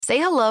Say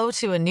hello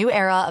to a new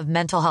era of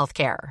mental health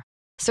care.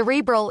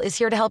 Cerebral is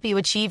here to help you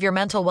achieve your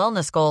mental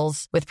wellness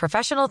goals with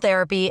professional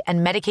therapy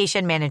and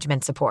medication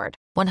management support.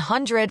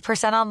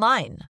 100%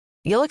 online.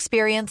 You'll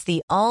experience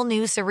the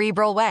all-new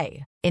Cerebral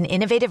Way, an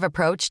innovative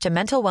approach to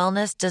mental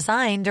wellness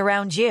designed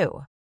around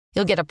you.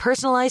 You'll get a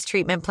personalized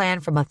treatment plan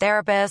from a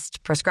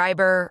therapist,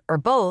 prescriber, or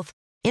both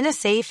in a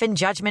safe and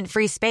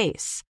judgment-free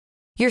space.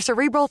 Your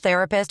Cerebral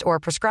therapist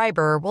or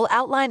prescriber will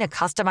outline a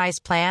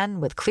customized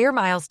plan with clear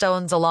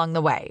milestones along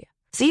the way,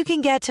 so you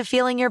can get to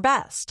feeling your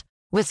best.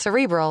 With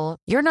Cerebral,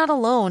 you're not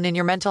alone in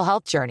your mental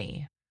health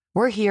journey.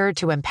 We're here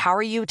to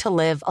empower you to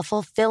live a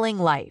fulfilling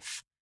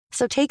life.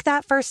 So take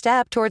that first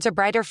step towards a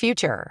brighter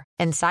future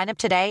and sign up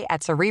today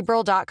at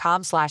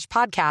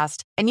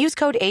Cerebral.com/podcast and use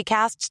code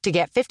ACAST to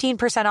get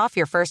 15% off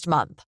your first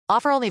month.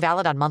 Offer only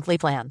valid on monthly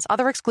plans.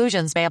 Other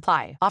exclusions may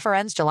apply. Offer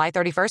ends July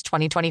 31st,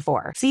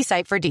 2024. See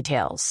site for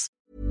details.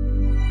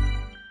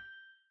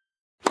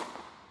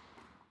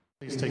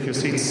 Please take your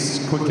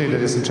seats quickly,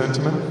 ladies and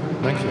gentlemen.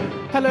 Thank you.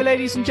 Hello,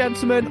 ladies and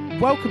gentlemen.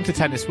 Welcome to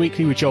Tennis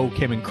Weekly with Joel,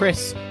 Kim and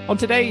Chris. On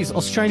today's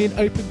Australian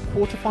Open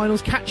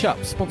quarterfinals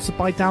catch-up, sponsored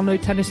by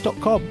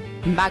DownloadTennis.com.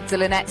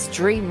 Linette's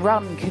dream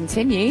run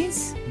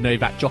continues.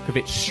 Novak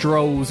Djokovic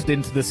strolls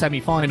into the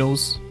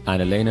semi-finals.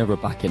 And Elena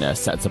Rybakina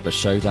sets up a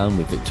showdown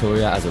with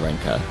Victoria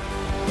Azarenka.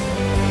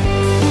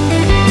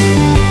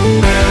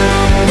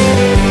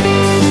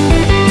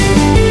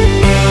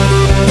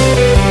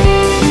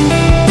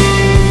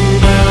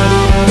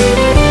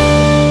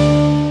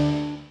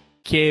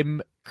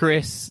 Kim,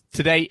 Chris,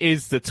 today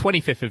is the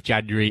 25th of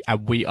January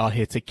and we are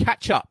here to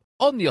catch up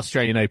on the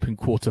Australian Open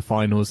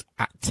quarterfinals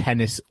at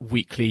Tennis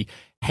Weekly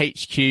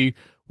HQ.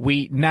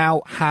 We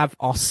now have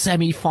our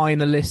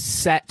semi-finalists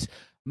set.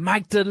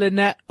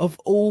 Linette, of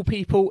all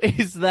people,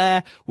 is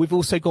there. We've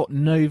also got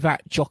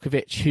Novak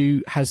Djokovic,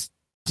 who has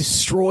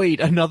destroyed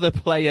another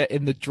player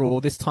in the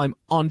draw, this time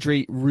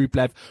Andrei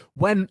Rublev.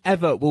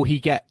 Whenever will he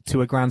get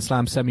to a Grand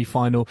Slam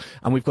semi-final?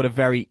 And we've got a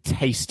very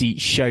tasty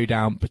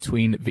showdown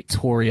between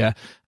Victoria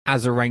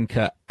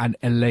Azarenka and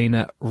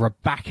Elena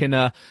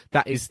Rybakina.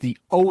 That is the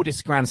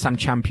oldest Grand Slam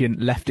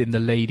champion left in the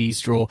ladies'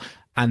 draw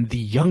and the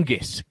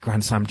youngest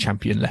Grand Slam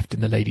champion left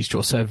in the ladies'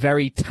 draw. So a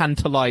very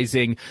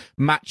tantalizing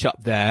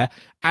matchup there.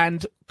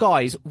 And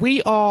guys,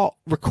 we are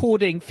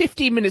recording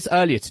 15 minutes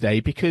earlier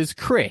today because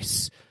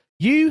Chris,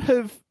 you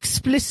have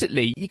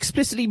explicitly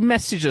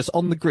messaged us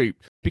on the group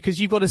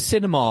because you've got a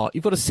cinema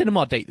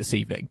date this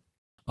evening.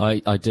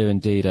 I do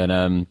indeed,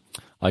 and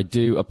I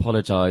do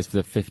apologise for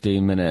the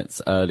 15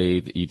 minutes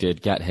early that you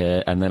did get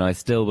here, and then I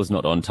still was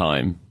not on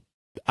time.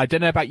 I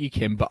don't know about you,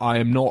 Kim, but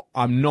I'm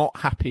not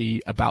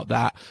happy about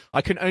that.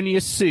 I can only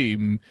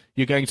assume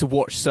you're going to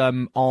watch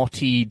some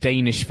arty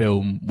Danish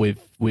film with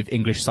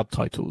English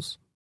subtitles.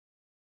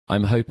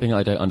 I'm hoping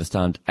I don't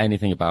understand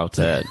anything about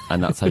it,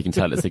 and that's how you can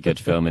tell it's a good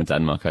film in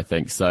Denmark, I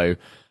think. So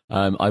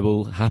I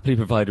will happily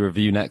provide a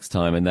review next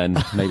time, and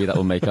then maybe that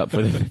will make up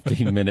for the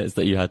 15 minutes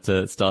that you had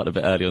to start a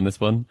bit early on this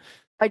one.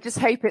 I just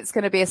hope it's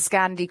going to be a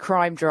Scandi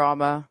crime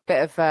drama,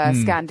 bit of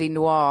Scandi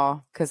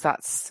noir, because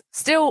that's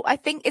still, I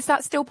think, is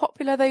that still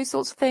popular, those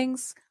sorts of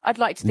things? I'd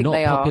like to think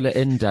they are. Not popular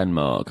in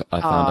Denmark,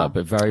 I found out,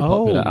 but very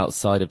popular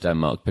outside of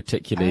Denmark,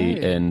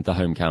 particularly in the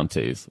home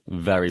counties.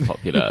 Very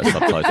popular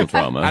subtitle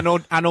drama. And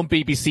on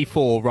BBC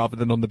 4 rather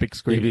than on the big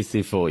screen.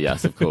 BBC 4,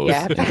 yes, of course.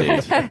 Yeah.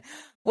 Indeed.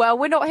 Well,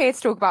 we're not here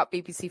to talk about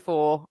BBC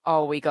 4,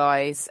 are we,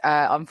 guys?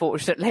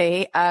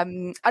 Unfortunately,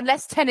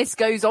 unless tennis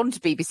goes on to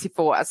BBC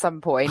 4 at some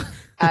point.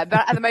 But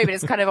at the moment,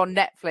 it's kind of on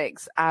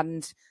Netflix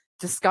and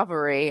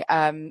Discovery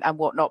and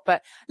whatnot.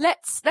 But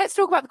let's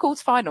talk about the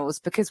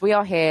quarterfinals, because we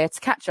are here to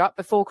catch up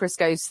before Chris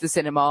goes to the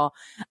cinema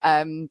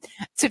to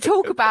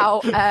talk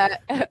about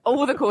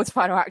all the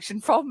quarterfinal action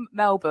from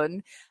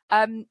Melbourne.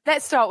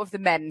 Let's start with the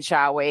men,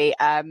 shall we?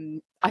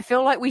 I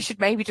feel like we should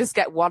maybe just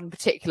get one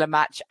particular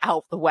match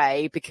out the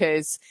way,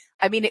 because,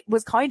 I mean, it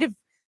was kind of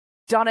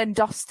done and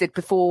dusted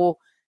before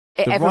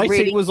it ever really... The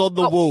writing was on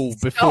the wall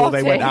before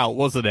they went out,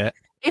 wasn't it?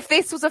 If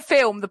this was a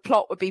film, the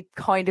plot would be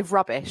kind of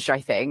rubbish, I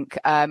think.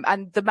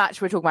 And the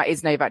match we're talking about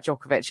is Novak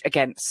Djokovic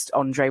against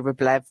Andrei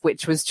Rublev,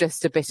 which was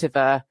just a bit of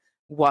a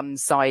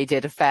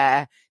one-sided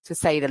affair, to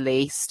say the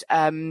least.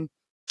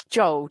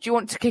 Joel, do you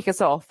want to kick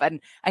us off and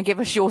give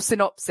us your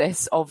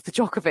synopsis of the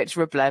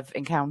Djokovic-Rublev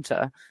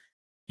encounter?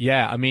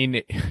 Yeah, I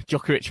mean,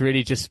 Djokovic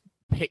really just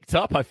picked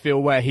up, I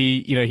feel, where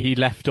he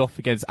left off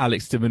against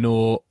Alex de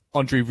Minaur.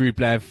 Andrei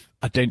Rublev,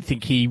 I don't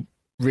think he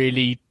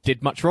really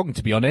did much wrong,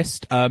 to be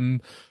honest.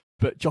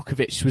 But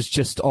Djokovic was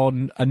just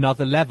on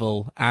another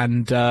level,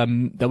 and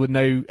there were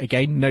no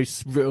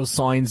real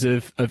signs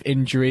of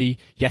injury.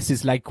 Yes,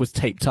 his leg was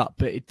taped up,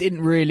 but it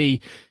didn't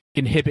really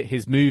inhibit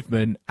his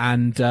movement.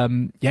 And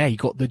he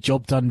got the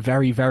job done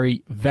very,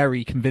 very,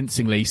 very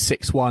convincingly.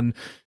 6-1.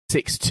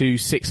 6-2,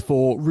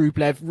 6-4.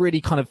 Rublev really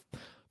kind of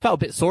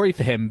felt a bit sorry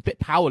for him, a bit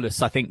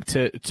powerless, I think,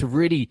 to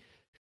really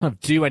kind of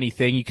do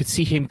anything. You could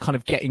see him kind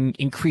of getting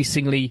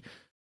increasingly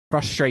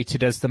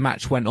frustrated as the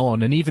match went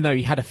on. And even though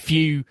he had a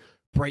few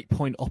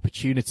breakpoint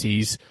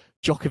opportunities,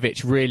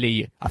 Djokovic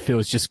really, I feel,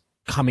 is just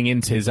coming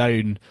into his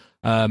own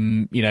at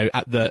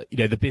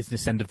the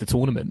business end of the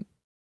tournament.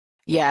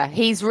 Yeah,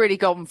 he's really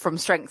gone from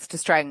strength to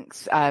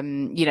strength.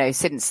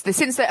 Since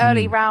the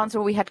early rounds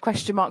where we had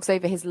question marks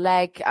over his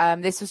leg,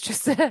 this was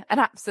just an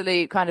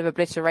absolute kind of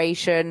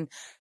obliteration.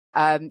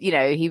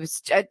 He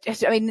was.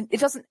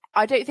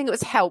 I don't think it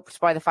was helped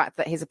by the fact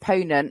that his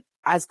opponent,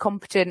 as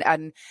competent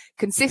and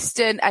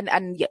consistent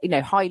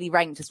and highly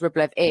ranked as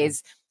Rublev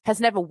is, has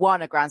never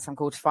won a Grand Slam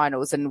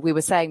quarterfinals. And we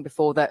were saying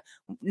before that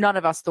none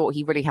of us thought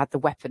he really had the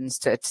weapons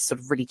to sort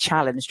of really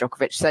challenge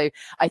Djokovic. So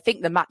I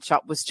think the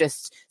matchup was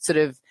just sort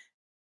of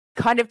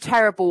kind of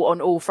terrible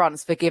on all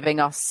fronts for giving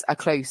us a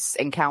close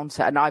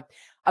encounter. And I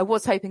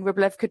was hoping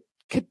Rublev could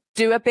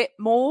do a bit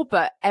more,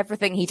 but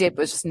everything he did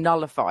was just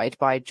nullified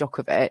by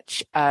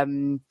Djokovic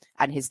and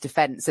his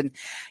defense. And,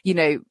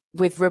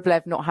 with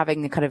Rublev not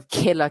having the kind of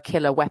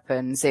killer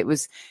weapons, it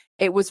was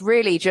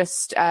really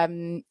just,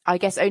 I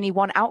guess, only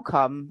one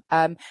outcome.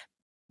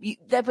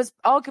 There was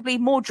arguably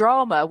more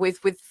drama with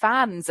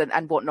fans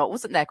and whatnot,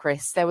 wasn't there,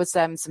 Chris? There was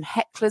some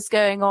hecklers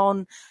going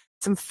on,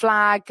 some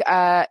flag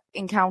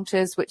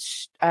encounters,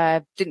 which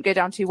didn't go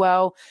down too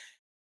well.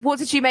 What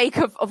did you make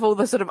of all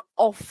the sort of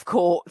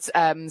off-court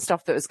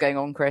stuff that was going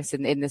on, Chris,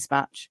 in this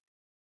match?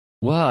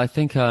 Well, I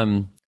think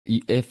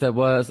if there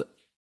was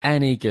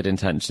any good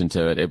intention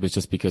to it, it was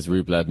just because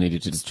Rublev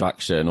needed a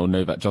distraction, or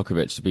Novak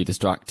Djokovic to be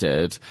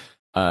distracted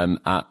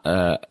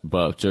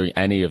during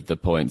any of the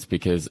points,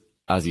 because,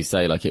 as you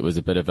say, like, it was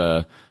a bit of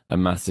a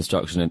mass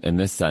destruction in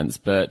this sense.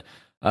 But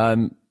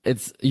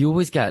you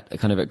always get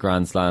kind of at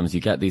Grand Slams,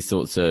 you get these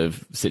sorts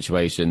of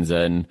situations,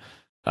 and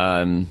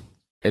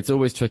it's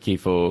always tricky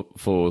for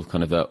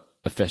kind of the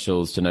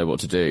officials to know what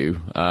to do.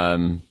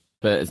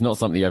 But it's not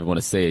something you ever want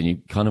to see, and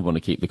you kind of want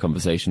to keep the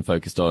conversation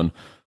focused on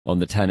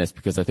the tennis,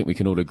 because I think we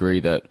can all agree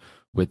that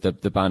with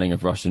the banning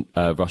of Russian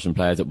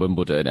players at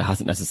Wimbledon, it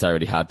hasn't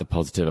necessarily had the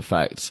positive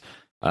effect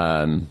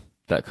that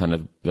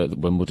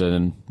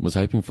Wimbledon was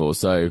hoping for.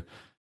 So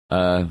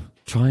try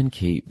and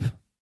keep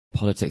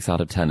politics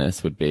out of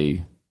tennis would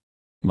be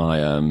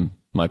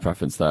my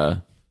preference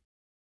there.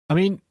 I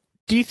mean,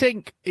 do you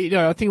think,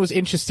 I think it was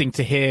interesting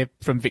to hear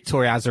from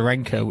Victoria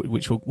Azarenka,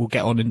 which we'll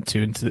get on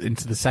into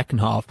the second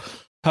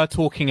half, her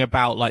talking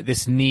about like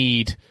this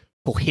need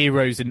for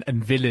heroes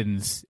and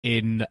villains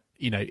in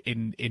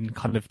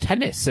kind of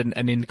tennis and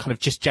in kind of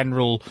just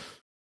general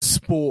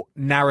sport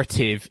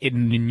narrative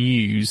in the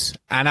news.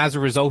 And as a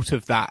result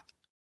of that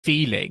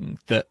feeling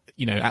that,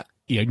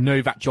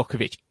 Novak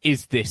Djokovic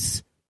is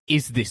this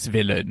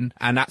villain,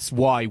 and that's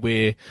why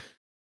we're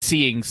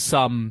seeing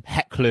some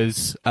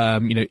hecklers,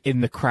 in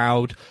the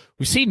crowd.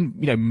 We've seen,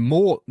 on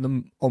more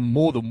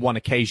than one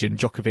occasion,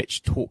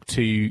 Djokovic talk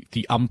to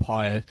the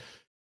umpire,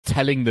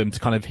 telling them to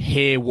kind of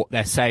hear what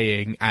they're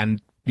saying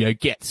and,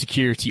 get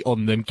security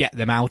on them, get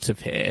them out of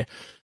here.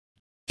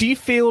 Do you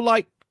feel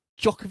like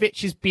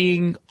Djokovic is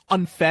being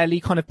unfairly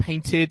kind of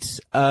painted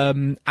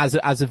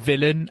as a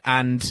villain,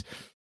 and,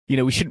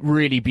 we shouldn't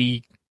really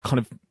be kind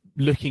of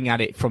looking at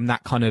it from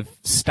that kind of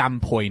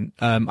standpoint?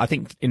 I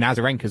think in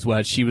Azarenka's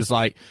words, she was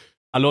like,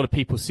 a lot of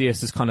people see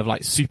us as kind of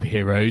like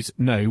superheroes.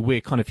 No, we're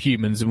kind of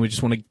humans, and we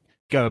just want to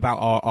go about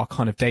our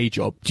kind of day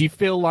job. Do you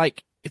feel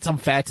like it's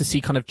unfair to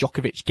see kind of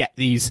Djokovic get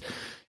these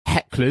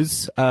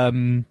hecklers,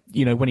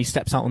 when he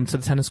steps out onto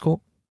the tennis court?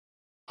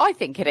 I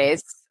think it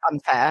is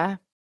unfair.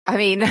 I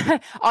mean,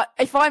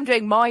 if I'm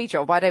doing my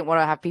job, I don't want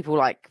to have people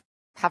like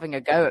having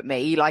a go at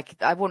me. Like,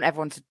 I want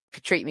everyone to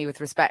treat me with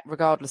respect,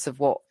 regardless of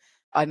what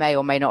I may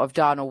or may not have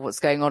done or what's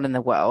going on in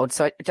the world.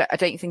 So I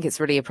don't think it's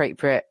really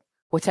appropriate,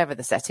 whatever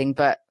the setting.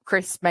 But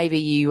Chris, maybe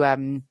you,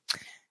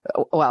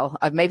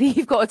 maybe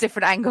you've got a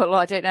different angle.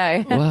 I don't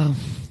know. Well,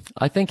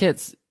 I think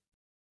it's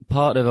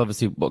part of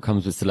obviously what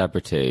comes with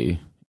celebrity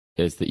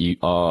is that you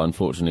are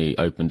unfortunately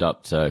opened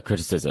up to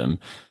criticism.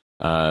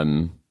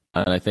 And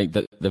I think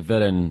that the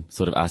villain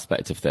sort of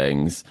aspect of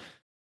things,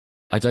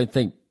 I don't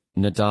think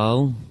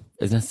Nadal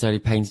is necessarily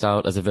painted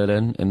out as a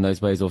villain in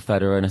those ways, or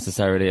Federer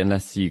necessarily,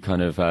 unless you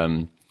kind of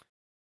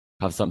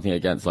have something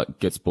against like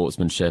good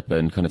sportsmanship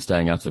and kind of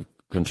staying out of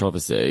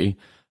controversy.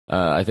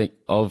 I think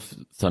of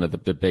some of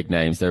the big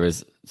names, there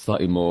is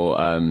slightly more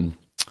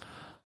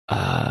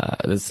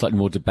there's slightly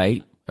more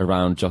debate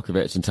around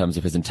Djokovic in terms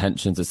of his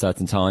intentions at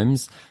certain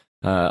times.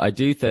 I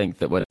do think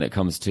that when it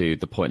comes to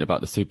the point about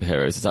the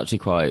superheroes, it's actually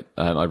quite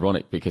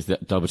ironic, because the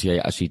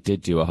WTA actually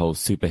did do a whole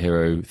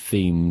superhero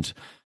themed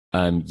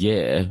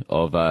year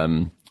of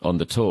on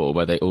the tour,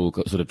 where they all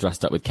got sort of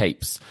dressed up with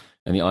capes,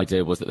 and the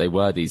idea was that they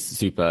were these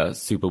super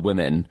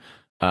women.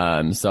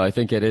 So I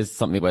think it is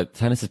something where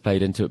tennis has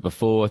played into it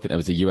before. I think there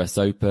was a US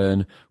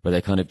Open where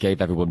they kind of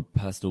gave everyone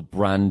personal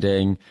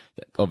branding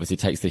that obviously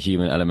takes the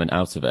human element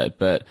out of it.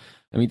 But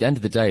I mean, at the end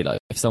of the day, like,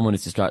 if someone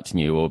is distracting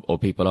you or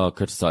people are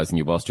criticizing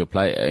you whilst you're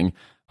playing,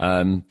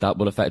 that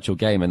will affect your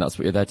game, and that's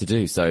what you're there to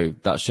do. So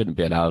that shouldn't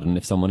be allowed. And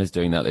if someone is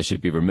doing that, they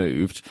should be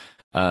removed.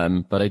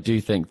 But I do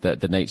think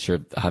that the nature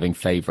of having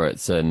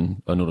favourites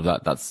and all of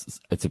that,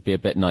 it'd be a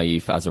bit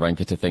naive for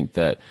Azarenka to think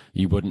that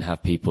you wouldn't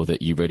have people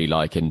that you really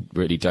like and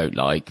really don't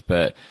like.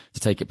 But to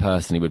take it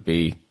personally would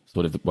be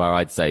sort of where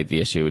I'd say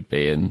the issue would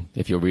be, and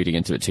if you're reading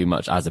into it too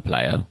much as a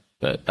player.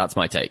 But that's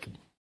my take.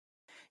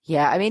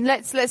 Yeah, I mean,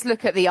 let's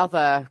look at the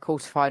other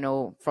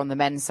quarterfinal from the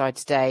men's side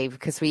today,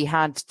 because we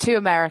had two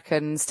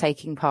Americans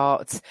taking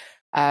part,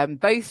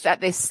 both at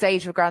this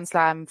stage of Grand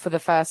Slam for the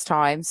first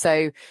time.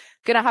 So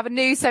going to have a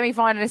new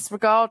semi-finalist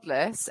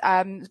regardless.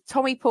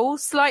 Tommy Paul,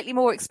 slightly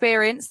more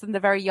experienced than the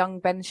very young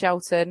Ben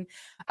Shelton.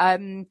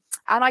 And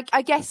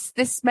I guess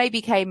this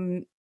maybe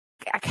came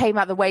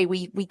out the way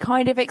we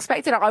kind of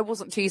expected. I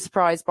wasn't too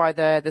surprised by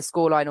the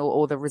scoreline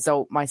or the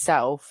result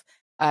myself.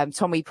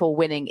 Tommy Paul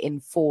winning in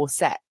 4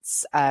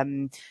 sets,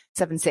 7-6,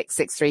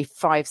 6-3,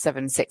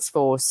 5-7,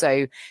 6-4.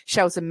 So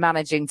Shelton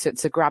managing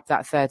to grab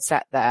that third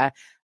set there,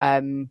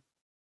 to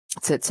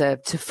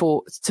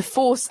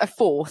force a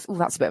fourth. Oh,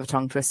 that's a bit of a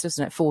tongue twister,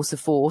 isn't it? Force a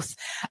fourth.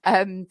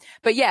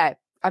 But yeah,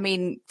 I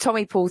mean,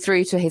 Tommy Paul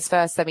through to his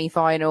first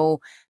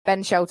semi-final.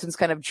 Ben Shelton's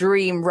kind of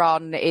dream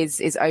run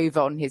is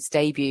over on his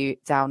debut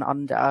down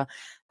under.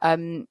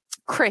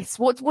 Chris,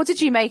 what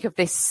did you make of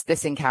this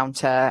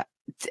encounter?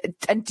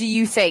 And do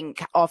you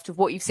think, after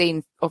what you've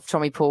seen of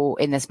Tommy Paul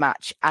in this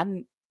match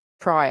and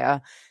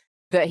prior,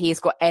 that he has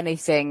got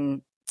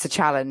anything to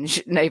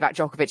challenge Novak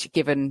Djokovic,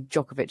 given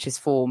Djokovic's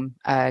form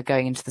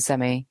going into the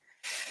semi?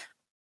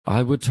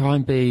 I would try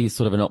and be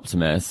sort of an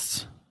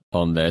optimist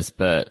on this,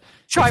 but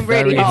trying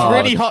really hard.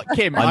 It's really hard,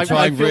 Kim. I'm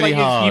trying really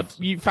hard.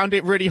 You found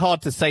it really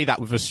hard to say that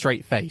with a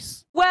straight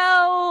face.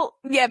 Well,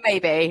 yeah,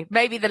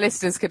 maybe the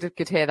listeners could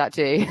hear that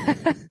too.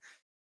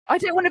 I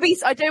don't want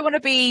to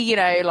be, you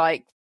know,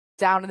 like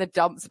down in the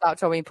dumps about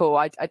Tommy Paul.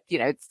 I you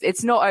know,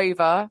 it's not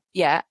over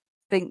yet.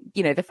 I think,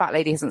 you know, the fat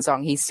lady hasn't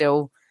sung. He's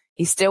still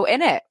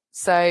in it.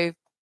 So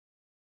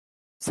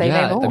say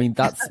no more. I mean,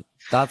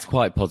 that's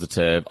quite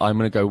positive. I'm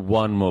going to go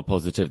one more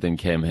positive than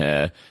Kim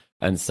here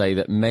and say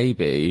that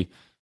maybe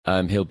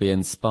he'll be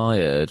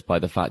inspired by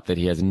the fact that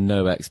he has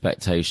no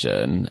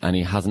expectation and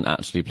he hasn't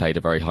actually played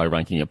a very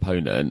high-ranking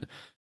opponent,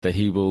 that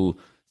he will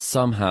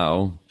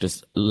somehow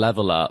just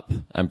level up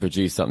and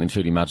produce something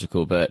truly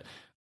magical. But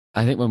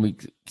I think when we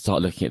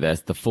start looking at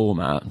this, the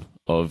format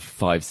of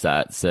 5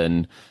 sets,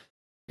 and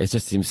it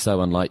just seems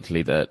so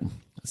unlikely that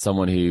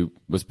someone who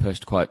was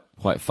pushed quite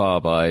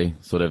far by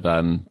sort of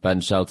Ben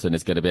Shelton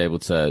is going to be able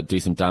to do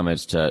some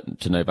damage to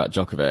Novak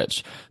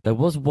Djokovic. There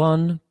was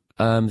one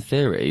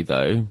theory,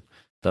 though,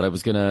 that I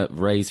was going to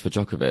raise for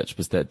Djokovic,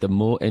 was that the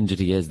more injured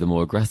he is, the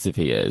more aggressive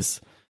he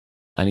is.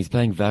 And he's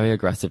playing very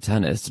aggressive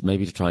tennis,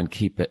 maybe to try and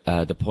keep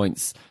the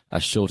points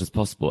as short as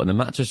possible and the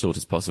match as short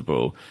as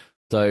possible.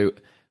 So,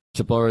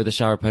 to borrow the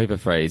Sharapova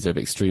phrase of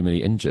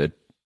extremely injured,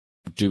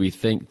 do we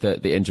think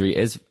that the injury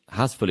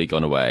has fully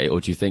gone away, or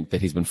do you think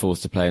that he's been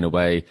forced to play in a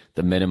way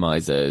that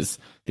minimises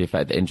the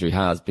effect the injury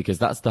has? Because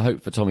that's the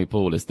hope for Tommy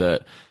Paul, is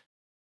that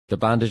the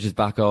bandage is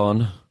back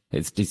on,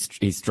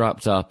 he's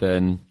strapped up,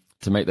 and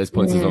to make those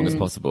points as long as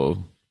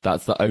possible.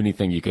 That's the only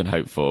thing you can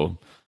hope for.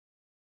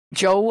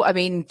 Joel, I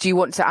mean, do you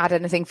want to add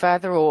anything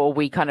further, or are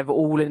we kind of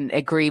all in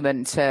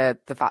agreement to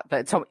the fact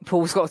that Tommy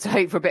Paul's got to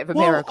hope for a bit of a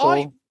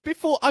miracle?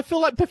 I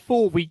feel like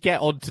before we get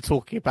on to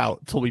talking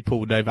about Tommy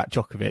Paul, Novak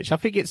Djokovic, I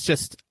think it's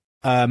just,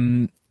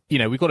 you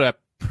know, we've got to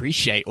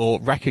appreciate or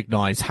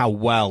recognise how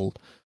well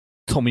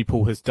Tommy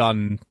Paul has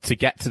done to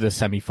get to the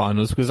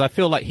semi-finals, because I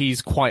feel like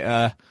he's quite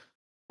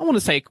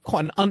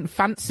an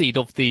unfancied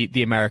of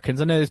the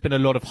Americans. I know there's been a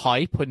lot of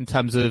hype in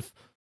terms of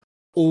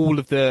all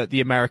of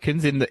the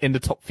Americans in the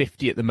top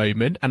 50 at the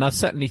moment, and I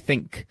certainly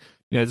think,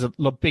 you know, there's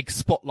a big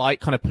spotlight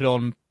kind of put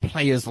on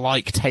players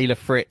like Taylor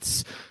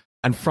Fritz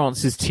and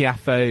Francis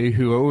Tiafoe,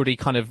 who are already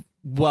kind of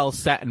well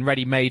set and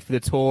ready made for the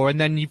tour. And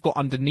then you've got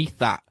underneath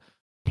that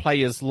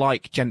players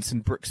like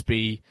Jenson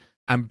Brooksby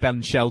and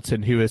Ben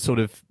Shelton, who are sort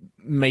of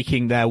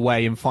making their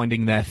way and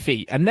finding their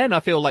feet. And then I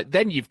feel like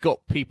then you've got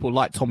people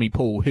like Tommy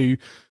Paul, who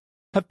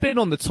have been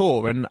on the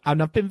tour and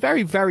have been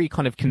very, very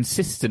kind of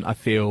consistent, I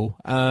feel.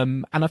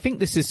 And I think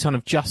this is kind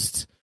of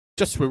just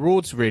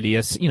rewards, really,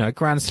 as, you know, a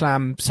Grand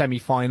Slam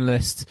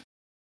semi-finalist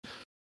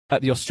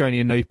at the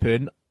Australian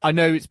Open. I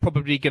know it's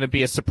probably going to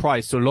be a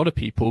surprise to a lot of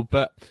people,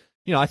 but,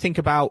 you know, I think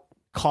about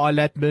Kyle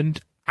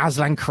Edmund,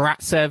 Aslan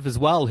Karatsev as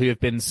well, who have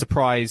been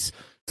surprise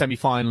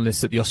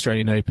semi-finalists at the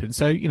Australian Open.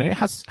 So, you know, it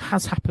has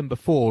happened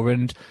before.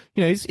 And,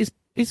 you know,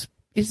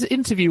 his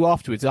interview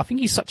afterwards, I think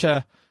he's such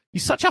a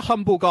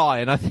humble guy.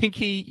 And I think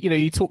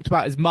he talked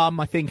about his mum,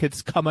 I think,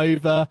 had come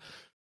over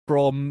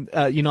from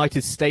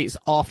United States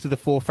after the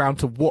 4th round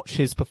to watch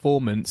his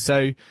performance.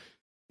 So,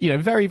 you know,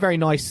 very, very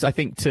nice, I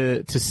think,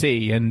 to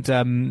see.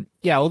 And,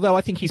 yeah, although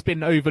I think he's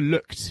been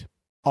overlooked,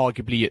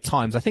 arguably, at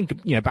times, I think,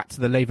 you know, back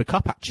to the Laver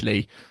Cup,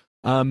 actually,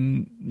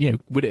 you know,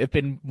 would it have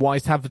been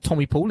wise to have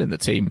Tommy Paul in the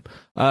team?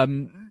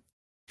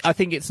 I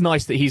think it's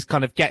nice that he's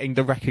kind of getting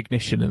the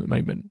recognition at the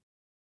moment.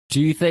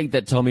 Do you think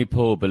that Tommy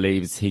Paul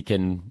believes he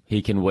can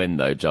win,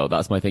 though, Joel?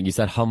 That's my thing. You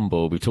said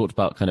humble. We talked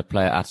about kind of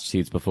player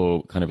attitudes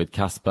before, kind of with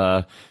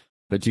Casper.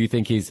 But do you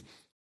think he's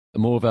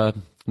more of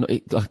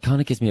it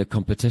kind of gives me a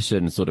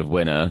competition sort of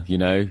winner, you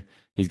know?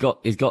 he's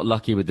got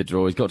lucky with the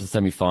draw. He's got to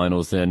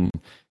semi-finals, and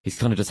he's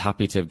kind of just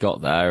happy to have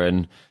got there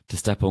and to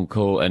step on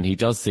court. And he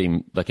does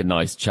seem like a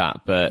nice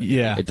chap, but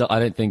yeah, I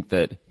don't think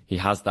that he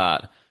has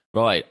that.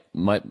 Right,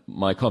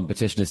 my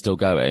competition is still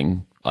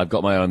going. I've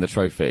got my eye on the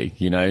trophy.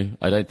 You know,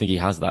 I don't think he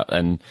has that,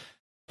 and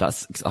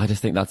I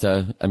just think that's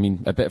a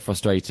bit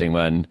frustrating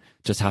when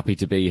just happy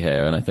to be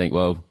here. And I think,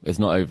 well, it's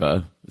not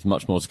over. There's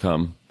much more to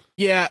come.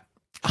 Yeah,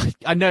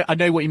 I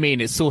know what you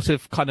mean. It's sort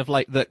of kind of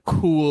like the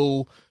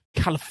cool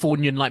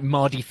Californian, like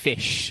Mardy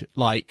Fish,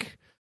 like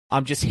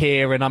I'm just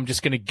here and I'm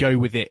just going to go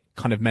with it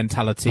kind of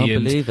mentality. I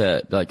believe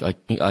it. Like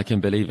I can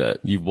believe it.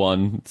 You've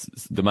won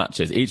the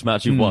matches. Each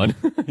match you've won,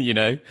 you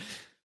know?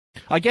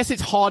 I guess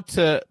it's hard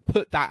to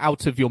put that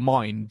out of your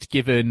mind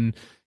given,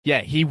 yeah,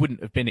 he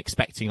wouldn't have been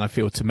expecting, I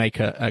feel, to make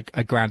a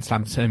Grand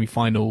Slam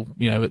semi-final,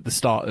 you know, at the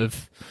start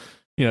of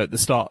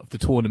the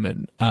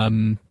tournament.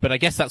 But I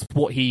guess that's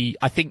what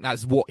I think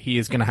that's what he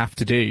is going to have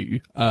to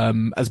do.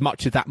 As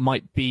much as that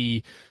might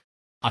be,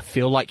 I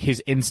feel like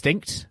his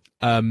instinct,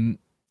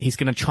 he's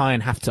going to try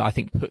and have to, I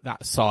think, put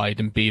that aside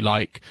and be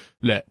like,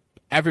 look,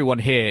 everyone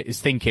here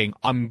is thinking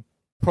I'm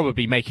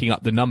probably making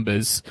up the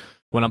numbers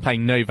when I'm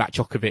playing Novak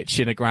Djokovic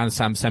in a Grand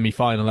Slam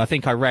semi-final. I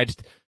think I read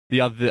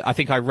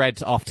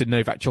after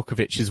Novak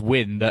Djokovic's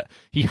win that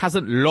he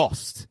hasn't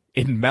lost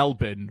in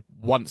Melbourne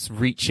once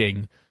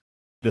reaching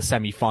the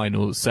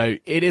semi-finals. So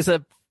it is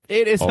a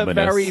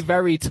very,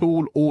 very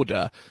tall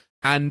order.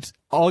 And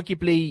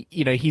arguably,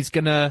 you know, he's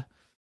going to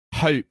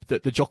hope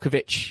that the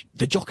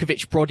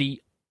Djokovic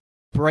body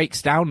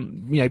breaks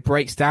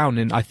down,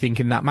 and I think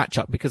in that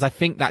matchup, because I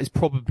think that is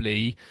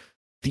probably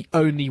the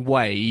only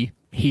way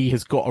he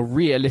has got a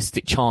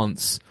realistic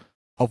chance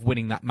of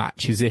winning that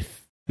match, is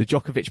if the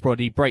Djokovic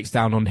body breaks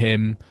down on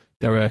him.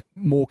 There are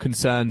more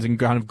concerns and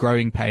kind of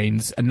growing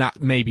pains, and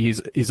that maybe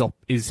is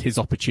his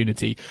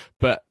opportunity.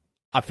 But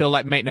I feel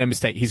like, make no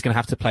mistake, he's going to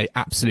have to play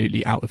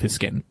absolutely out of his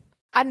skin.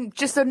 And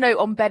just a note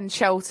on Ben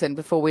Shelton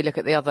before we look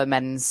at the other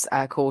men's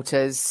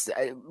quarters.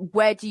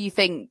 Where do you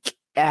think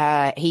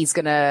he's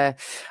going to...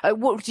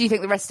 what do you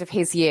think the rest of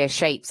his year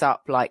shapes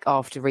up like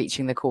after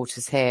reaching the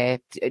quarters here?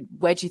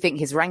 Where do you think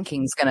his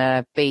ranking's going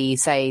to be,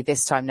 say,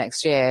 this time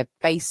next year,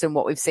 based on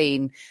what we've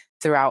seen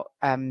throughout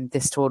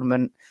this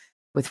tournament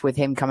with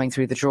him coming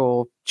through the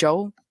draw?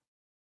 Joel?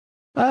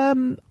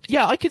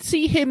 Yeah, I could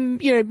see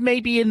him, you know,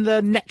 maybe in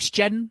the next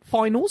gen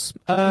finals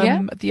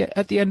at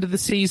the end of the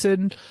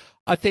season.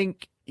 I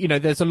think, you know,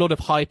 there's a lot of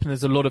hype and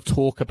there's a lot of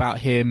talk about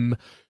him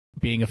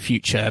being a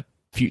future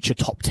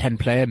top 10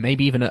 player,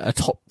 maybe even a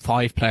top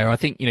 5 player. I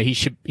think, you know,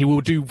 he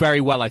will do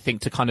very well, I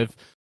think, to kind of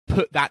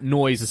put that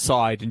noise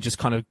aside and just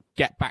kind of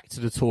get back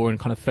to the tour and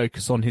kind of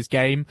focus on his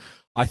game.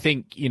 I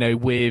think, you know,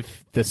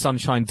 with the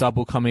Sunshine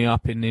Double coming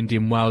up in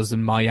Indian Wells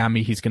and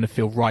Miami, he's going to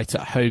feel right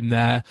at home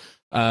there.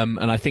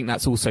 And I think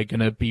that's also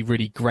going to be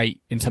really great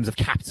in terms of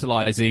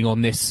capitalizing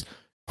on this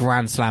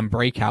Grand Slam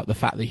breakout. The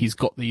fact that he's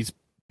got these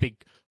big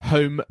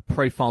home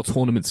profile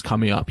tournaments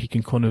coming up, he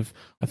can kind of,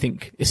 I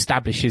think,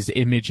 establish his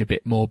image a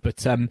bit more.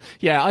 But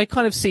yeah, I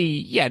kind of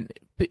see,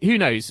 who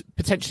knows,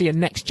 potentially a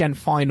next gen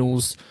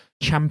finals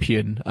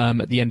champion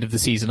at the end of the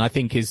season, I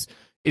think is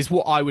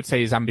what I would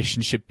say his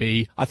ambition should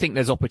be. I think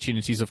there's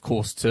opportunities, of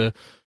course, to,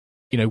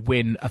 you know,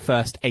 win a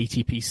first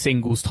ATP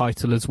singles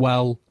title as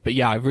well. But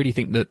yeah, I really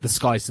think that the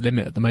sky's the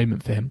limit at the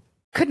moment for him.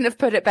 Couldn't have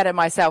put it better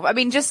myself. I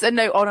mean, just a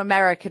note on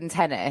American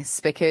tennis,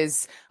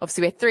 because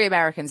obviously we had 3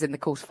 Americans in the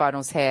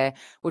quarterfinals here,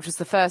 which was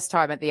the first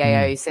time at the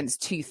AO since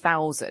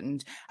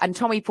 2000. And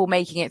Tommy Paul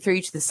making it through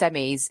to the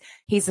semis.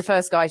 He's the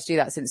first guy to do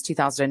that since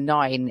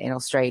 2009 in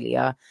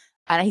Australia.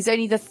 And he's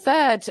only the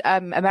 3rd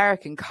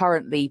American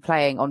currently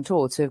playing on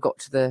tour to have got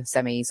to the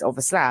semis of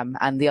a slam,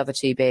 and the other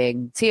 2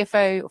 being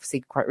TFO,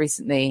 obviously quite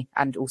recently,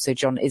 and also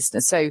John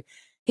Isner. So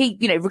he,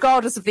 you know,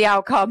 regardless of the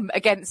outcome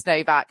against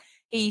Novak,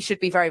 he should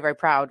be very, very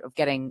proud of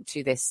getting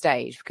to this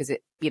stage, because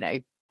it, you know,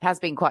 has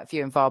been quite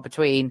few and far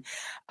between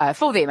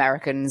for the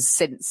Americans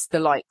since the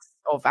likes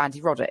of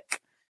Andy Roddick.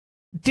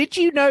 Did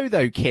you know,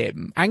 though,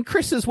 Kim, and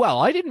Chris as well,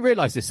 I didn't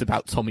realise this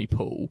about Tommy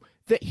Paul,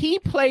 that he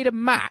played a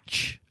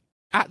match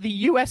at the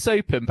US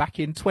Open back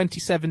in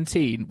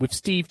 2017 with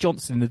Steve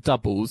Johnson in the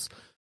doubles.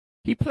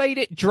 He played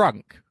it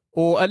drunk,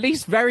 or at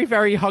least very,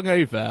 very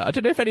hungover. I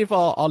don't know if any of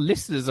our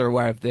listeners are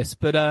aware of this,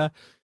 but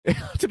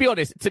to be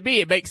honest, to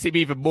me, it makes him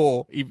even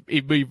more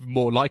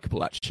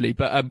likable, actually.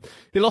 But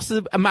he lost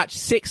a match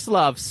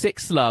 6-love,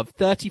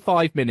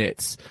 35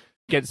 minutes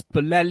against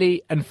Bolelli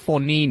and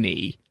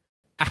Fognini.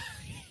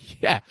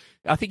 Yeah,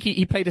 I think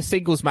he played a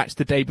singles match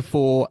the day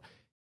before,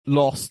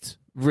 lost,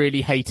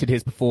 really hated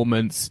his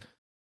performance,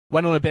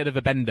 went on a bit of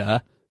a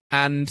bender,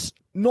 and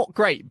not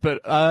great,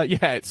 but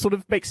yeah, it sort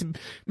of makes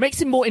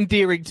him more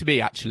endearing to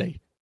me, actually.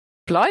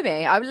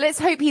 Blimey. Let's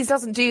hope he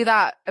doesn't do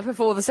that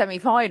before the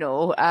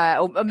semi-final.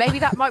 Or maybe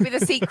that might be the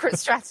secret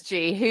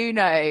strategy. Who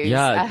knows?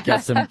 Yeah,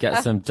 get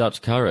some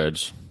Dutch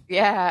courage.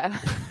 Yeah.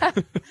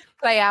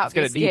 Play out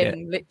the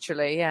skin,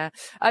 literally, yeah.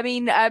 I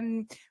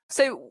mean,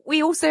 so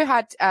we also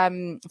had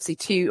obviously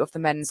 2 of the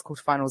men's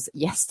quarterfinals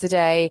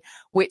yesterday,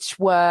 which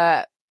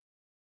were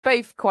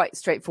both quite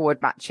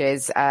straightforward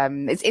matches.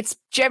 It's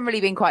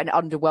generally been quite an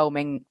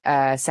underwhelming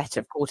set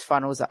of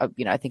quarterfinals.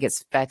 I think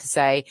it's fair to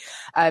say.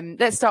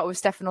 Let's start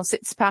with Stefanos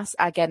Tsitsipas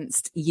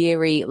against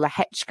Jiri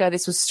Lehečka.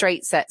 This was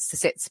straight sets to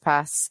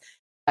Tsitsipas.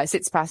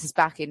 Tsitsipas is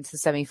back into the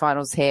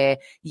semi-finals here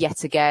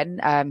yet again.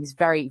 He's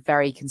very,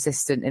 very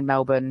consistent in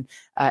Melbourne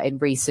in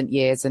recent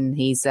years, and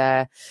he's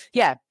doing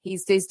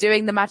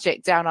the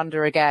magic down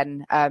under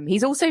again.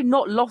 He's also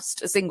not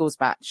lost a singles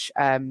match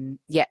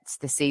yet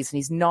this season.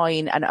 He's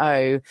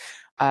 9-0,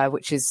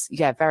 which is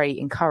very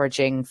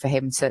encouraging for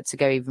him to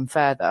go even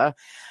further.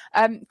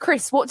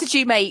 Chris, what did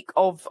you make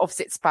of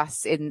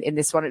Tsitsipas in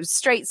this one? It was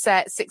straight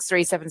set,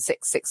 6-3,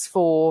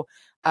 7-6,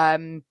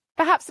 6-4.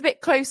 Perhaps a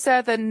bit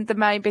closer than the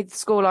maybe the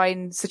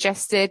scoreline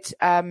suggested.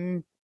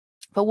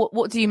 But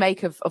what do you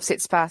make of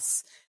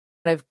Tsitsipas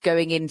kind of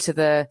going into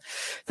the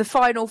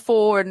final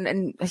four?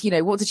 And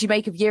what did you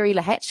make of Jiri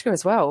Lehečka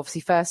as well? Obviously,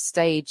 first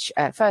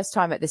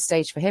time at this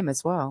stage for him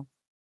as well.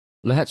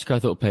 Lehečka, I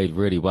thought, played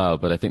really well,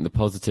 but I think the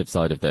positive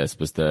side of this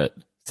was that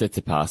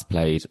Tsitsipas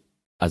played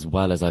as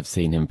well as I've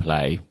seen him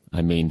play.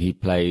 I mean, he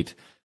played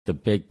the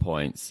big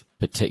points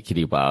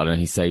particularly well, and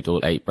he saved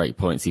all 8 break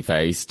points he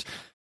faced.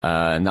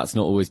 And that's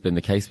not always been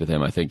the case with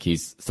him. I think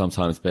he's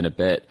sometimes been a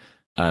bit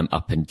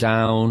up and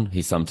down.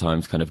 He's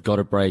sometimes kind of got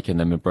a break and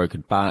then been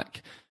broken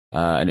back.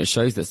 And it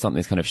shows that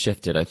something's kind of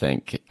shifted, I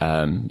think,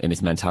 in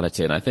his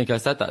mentality. And I think I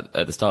said that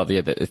at the start of the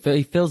year, that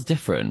he feels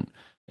different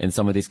in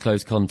some of these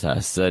close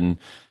contests. And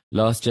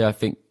last year, I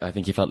think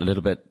he felt a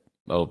little bit,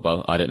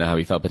 well, I don't know how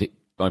he felt, but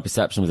my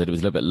perception was that he was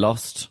a little bit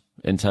lost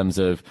in terms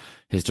of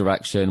his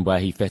direction, where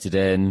he fitted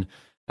in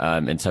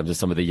terms of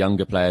some of the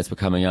younger players were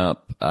coming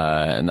up.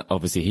 And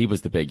obviously he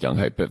was the big young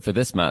hope. But for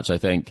this match, I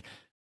think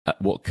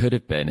what could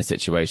have been a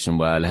situation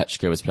where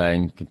Lehečka was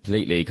playing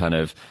completely kind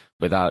of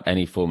without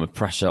any form of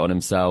pressure on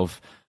himself.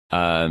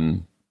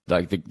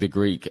 Like the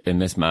Greek in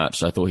this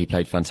match, I thought he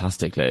played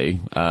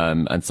fantastically.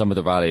 And some of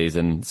the rallies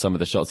and some of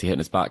the shots he hit in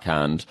his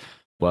backhand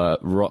were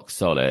rock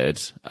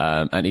solid,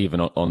 and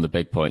even on the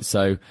big points.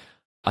 So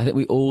I think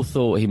we all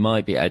thought he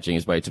might be edging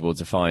his way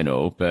towards a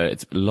final, but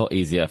it's a lot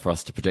easier for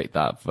us to predict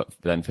that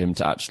than for him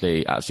to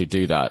actually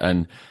do that.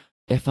 And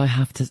if I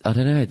have to, I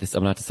don't know,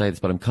 I'm allowed to say this,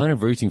 but I'm kind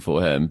of rooting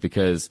for him,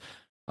 because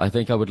I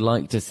think I would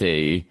like to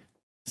see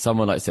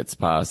someone like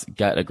Tsitsipas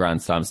get a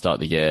Grand Slam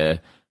start the year,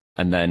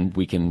 and then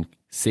we can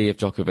see if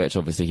Djokovic,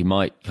 obviously he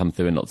might come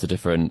through in lots of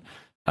different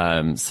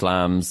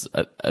slams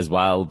as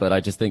well, but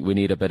I just think we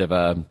need a bit of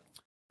a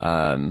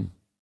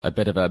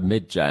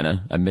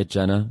mid-genner.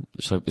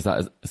 Is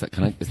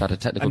that a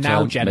technical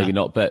term? Maybe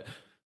not, but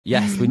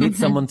yes, we need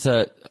someone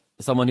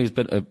who's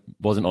been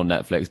wasn't on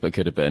Netflix but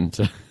could have been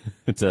to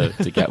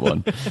get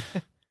one.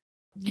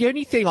 The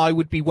only thing I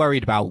would be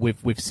worried about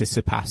with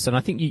Tsitsipas, and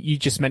I think you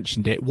just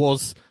mentioned it,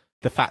 was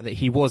the fact that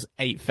he was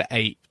 8 for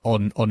 8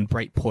 on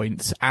break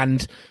points,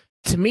 and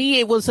to me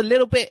it was a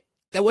little bit.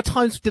 There were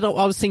times I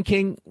was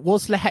thinking,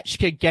 was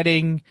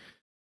Lehečka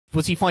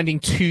was he finding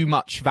too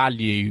much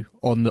value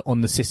on the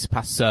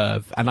Tsitsipas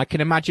serve? And I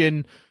can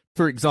imagine,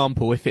 for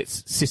example, if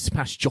it's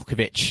Tsitsipas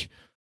Djokovic,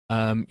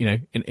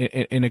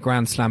 in a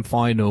Grand Slam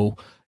final,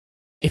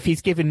 if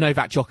he's given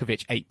Novak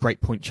Djokovic 8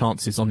 breakpoint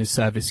chances on his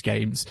service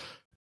games,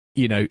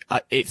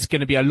 it's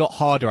going to be a lot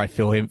harder, I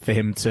feel, for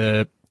him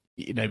to,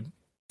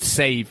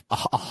 save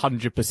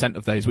 100%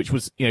 of those, which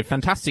was,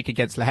 fantastic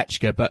against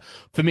Lehečka. But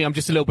for me, I'm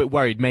just a little bit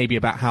worried maybe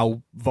about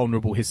how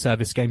vulnerable his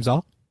service games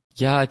are.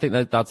 Yeah, I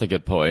think that's a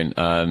good point.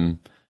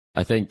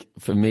 I think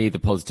for me, the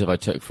positive I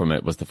took from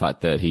it was the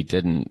fact that he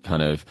didn't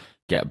kind of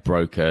get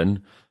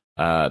broken.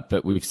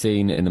 But we've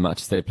seen in the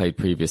matches they played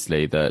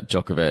previously that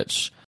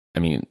Djokovic, I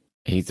mean,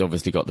 he's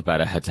obviously got the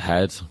better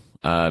head-to-head,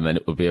 and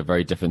it will be a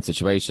very different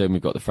situation.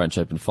 We've got the French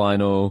Open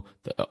final.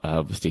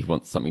 Obviously, he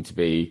wants something to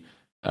be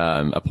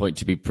a point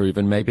to be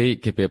proven, maybe.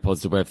 It could be a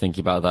positive way of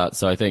thinking about that.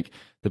 So I think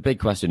the big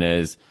question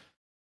is,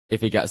 if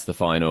he gets to the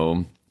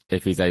final,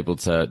 if he's able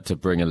to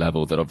bring a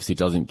level that obviously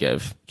doesn't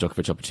give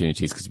Djokovic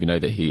opportunities, because we know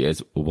that he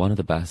is one of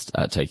the best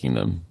at taking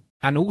them.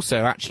 And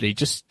also, actually,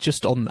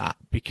 just on that,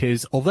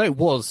 because although it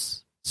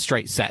was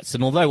straight sets,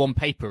 and although on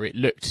paper it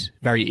looked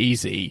very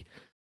easy,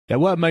 there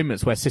were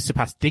moments where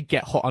Tsitsipas did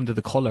get hot under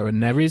the collar,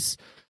 and there is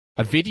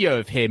a video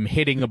of him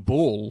hitting a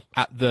ball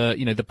at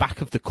the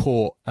back of the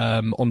court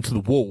onto the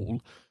wall,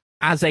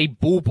 as a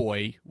ball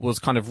boy was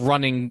kind of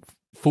running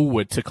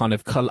forward to kind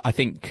of, I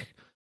think,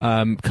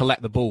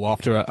 collect the ball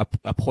after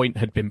a point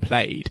had been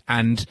played.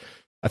 And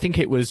I think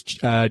it was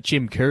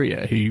Jim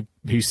Courier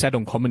who said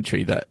on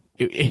commentary that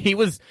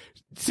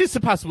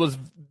Tsitsipas was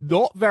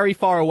not very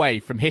far away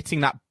from hitting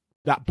that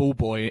ball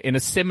boy in a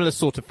similar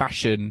sort of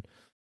fashion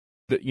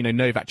that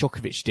Novak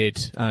Djokovic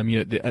did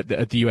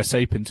at the US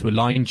Open to a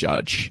line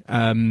judge.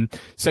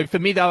 So for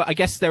me, though, I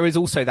guess there is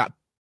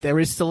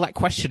still that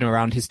question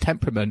around his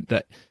temperament,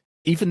 that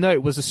even though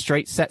it was a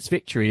straight sets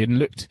victory and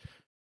looked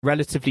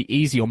relatively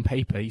easy on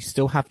paper, you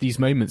still have these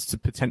moments to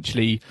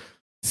potentially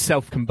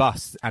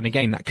self-combust, and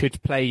again that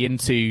could play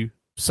into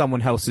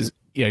someone else's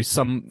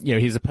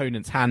his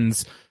opponent's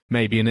hands,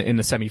 maybe in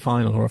a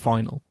semi-final or a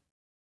final.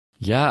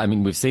 Yeah, I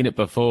mean, we've seen it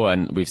before,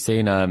 and we've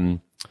seen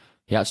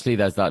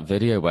there's that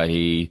video where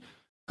he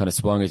kind of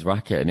swung his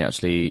racket and he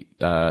actually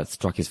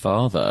struck his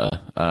father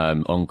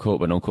on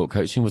court when on-court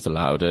coaching was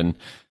allowed. And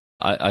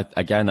I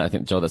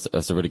think, Joel,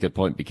 that's a really good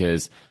point,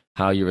 because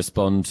how you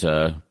respond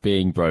to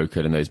being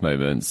broken in those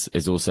moments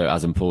is also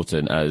as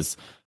important as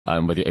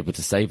whether you're able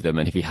to save them.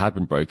 And if he had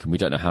been broken, we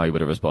don't know how he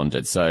would have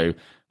responded. So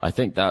I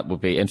think that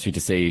would be interesting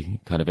to see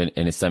kind of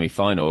in his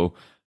semi-final,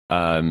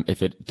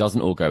 if it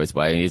doesn't all go his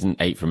way and he isn't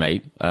 8 from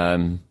 8,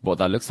 what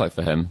that looks like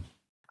for him.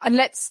 And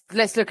let's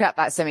look at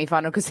that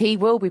semi-final, because he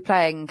will be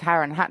playing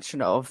Karen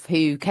Khachanov,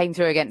 who came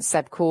through against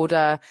Seb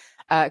Korda.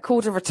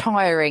 Korda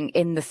retiring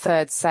in the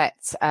third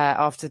set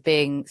after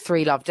being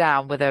 3-love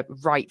down with a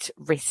right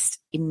wrist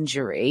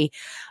injury.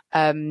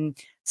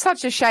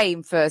 Such a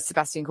shame for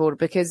Sebastian Korda,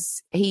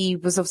 because he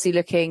was obviously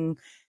looking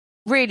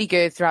really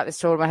good throughout this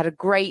tournament, had a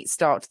great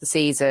start to the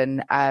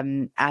season.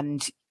 And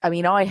I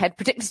mean, I had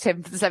predicted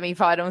him for the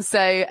semi-final, so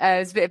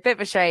it's a bit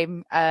of a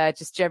shame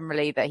just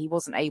generally that he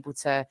wasn't able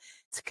to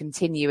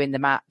continue in the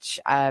match.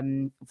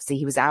 Obviously,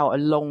 he was out a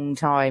long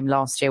time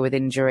last year with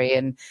injury,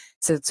 and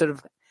to sort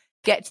of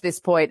get to this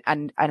point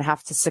and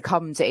have to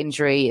succumb to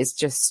injury is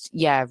just,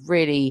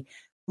 really,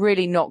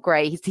 really not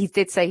great. He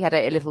did say he had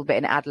a little bit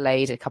in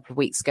Adelaide a couple of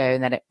weeks ago,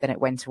 and then it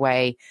went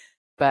away.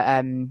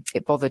 But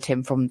it bothered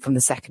him from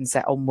the second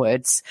set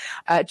onwards.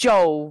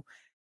 Joel,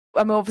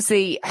 I mean,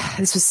 obviously,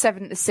 this was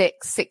 7-6,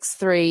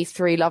 6-3,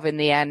 3-love in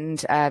the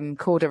end.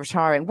 Korda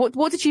retiring.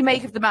 What did you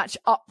make of the match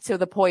up to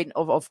the point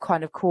of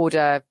kind of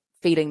Korda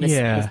feeling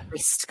this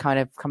wrist kind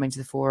of coming to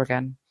the fore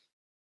again?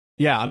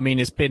 Yeah, I mean,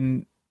 it's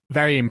been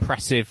very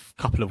impressive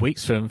couple of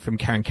weeks from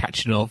Karen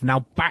Khachanov.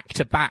 Now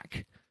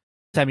back-to-back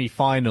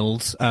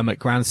semi-finals at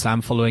Grand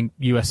Slam following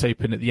US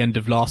Open at the end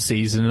of last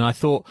season. And I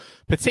thought,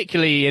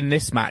 particularly in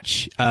this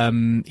match,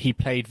 he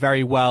played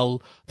very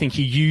well. I think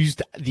he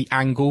used the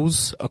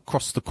angles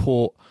across the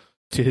court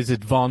to his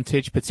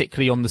advantage,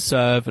 particularly on the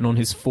serve and on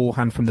his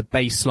forehand from the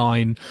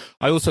baseline.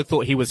 I also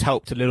thought he was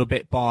helped a little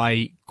bit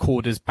by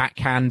Korda's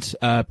backhand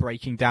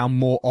breaking down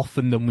more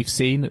often than we've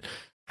seen.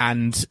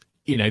 And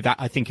that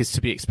I think is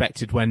to be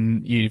expected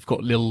when you've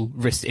got little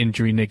wrist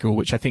injury niggle,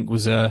 which I think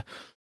was a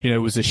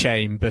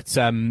shame. But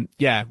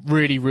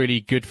really,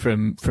 really good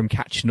from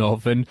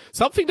Khachanov. And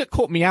something that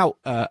caught me out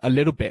a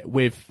little bit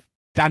with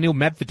Daniil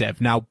Medvedev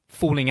now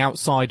falling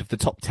outside of the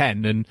top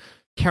 10 and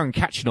Karen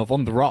Khachanov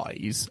on the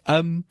rise.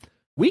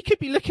 We could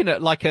be looking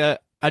at like a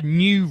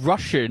new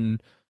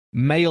Russian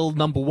male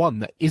number one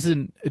that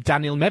isn't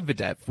Daniil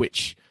Medvedev,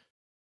 which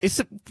is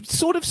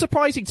sort of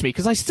surprising to me,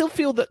 because I still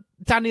feel that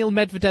Daniil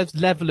Medvedev's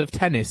level of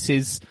tennis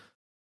is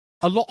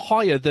a lot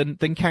higher than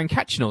Karen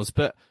Khachanov's.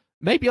 But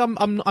maybe I'm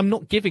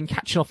not giving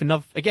Khachanov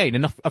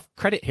enough of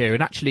credit here,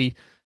 and actually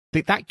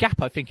that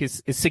gap I think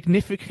is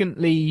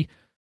significantly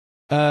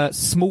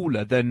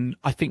smaller than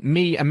I think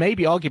me and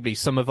maybe arguably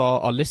some of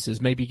our listeners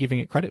may be giving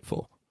it credit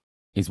for.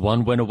 He's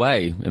one win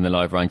away in the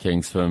live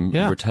rankings from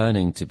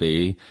returning to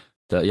be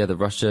the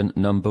Russian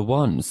number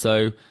one.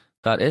 So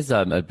that is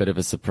a bit of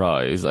a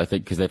surprise, I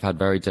think, because they've had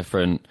very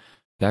different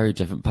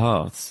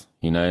paths,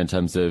 in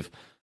terms of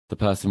the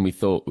person we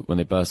thought when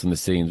they burst on the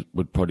scene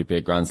would probably be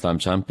a Grand Slam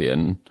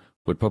champion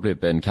would probably have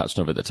been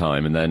Khachanov at the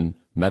time. And then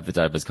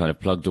Medvedev has kind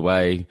of plugged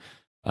away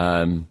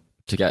to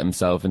get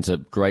himself into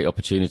great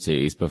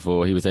opportunities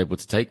before he was able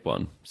to take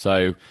one.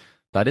 So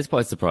that is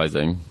quite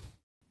surprising.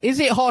 Is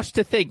it harsh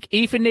to think,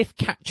 even if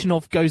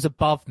Khachanov goes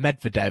above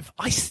Medvedev,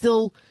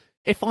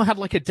 if I had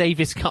like a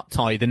Davis Cup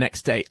tie the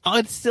next day,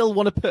 I'd still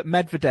want to put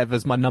Medvedev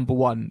as my number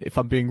one, if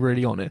I'm being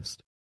really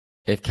honest.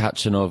 If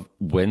Khachanov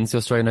wins the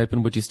Australian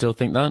Open, would you still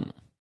think that?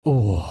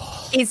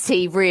 Oh, is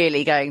he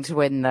really going to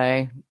win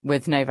though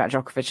with Novak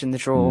Djokovic in the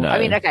draw? No, I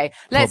mean, okay,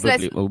 let's.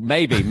 Well,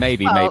 maybe.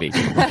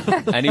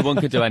 Anyone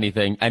can do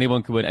anything.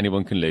 Anyone can win.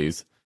 Anyone can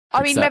lose.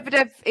 I mean,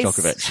 Medvedev is.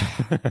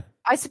 Djokovic.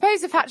 I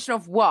suppose if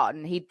Khachanov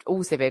won, he'd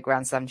also be a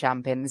Grand Slam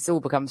champion. This all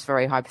becomes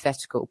very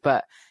hypothetical,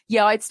 but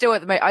yeah, I'd still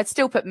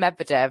put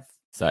Medvedev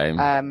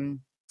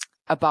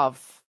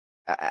above.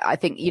 I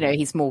think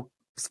he's more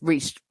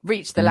reached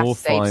the latter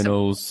stage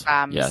finals,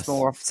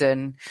 more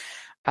often,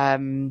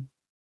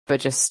 but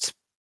just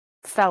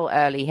fell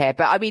early here.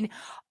 But I mean,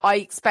 I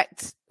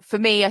expect. For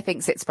me, I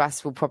think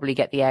Tsitsipas will probably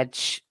get the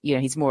edge.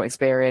 He's more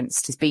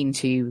experienced. He's been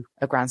to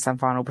a Grand Slam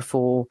final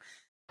before.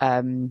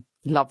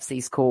 Loves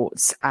these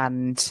courts,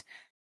 and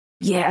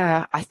I'm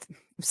gonna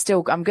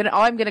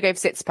go for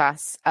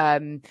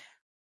Tsitsipas.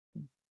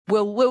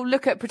 We'll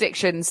look at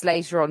predictions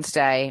later on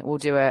today. We'll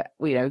do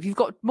if you've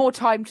got more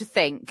time to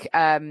think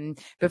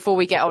before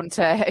we get on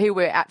to who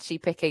we're actually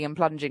picking and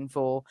plunging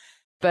for.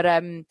 But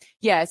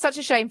such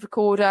a shame for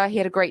Korda. He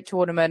had a great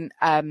tournament.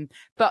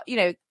 But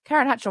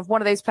Karen Khachanov,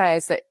 one of those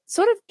players that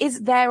sort of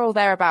is there or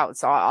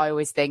thereabouts, I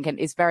always think, and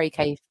is very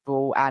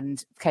capable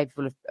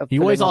of. He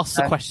always asks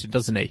the question,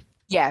 doesn't he?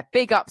 Yeah,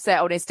 big upset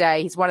on his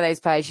day. He's one of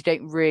those players you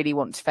don't really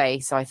want to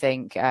face, I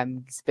think. He's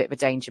a bit of a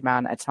danger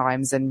man at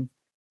times. And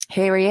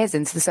here he is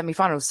into the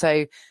semi-finals.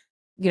 So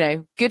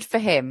good for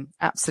him.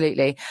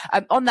 Absolutely.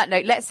 On that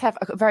note, let's have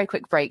a very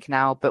quick break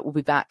now, but we'll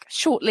be back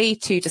shortly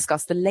to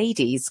discuss the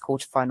ladies'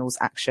 quarterfinals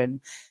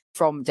action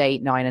from day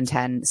 9 and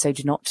 10. So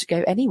do not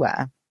go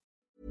anywhere.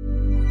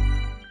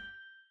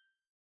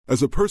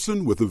 As a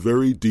person with a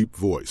very deep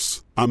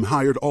voice, I'm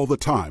hired all the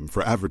time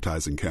for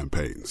advertising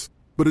campaigns.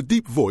 But a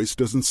deep voice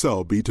doesn't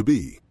sell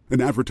B2B,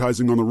 and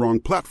advertising on the wrong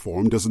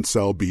platform doesn't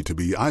sell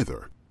B2B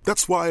either.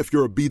 That's why if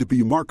you're a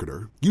B2B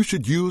marketer, you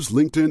should use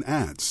LinkedIn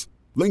ads.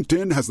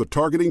 LinkedIn has the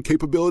targeting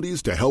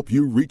capabilities to help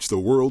you reach the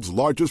world's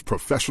largest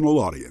professional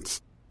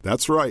audience.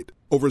 That's right,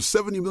 over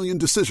 70 million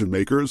decision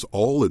makers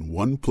all in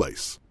one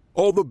place.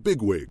 All the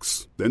big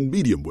wigs, then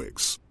medium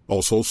wigs,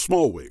 also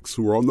small wigs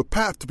who are on the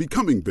path to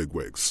becoming big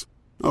wigs.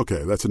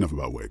 Okay, that's enough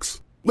about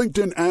wigs.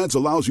 LinkedIn ads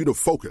allows you to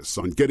focus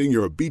on getting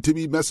your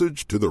B2B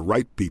message to the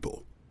right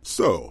people.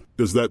 So,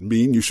 does that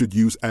mean you should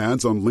use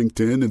ads on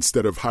LinkedIn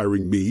instead of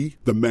hiring me,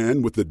 the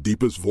man with the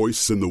deepest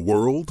voice in the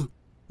world?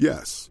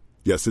 Yes.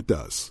 Yes, it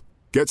does.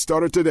 Get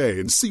started today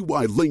and see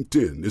why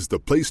LinkedIn is the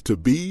place to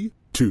be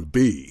to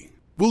be.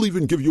 We'll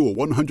even give you a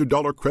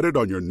 $100 credit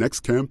on your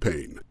next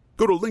campaign.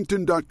 Go to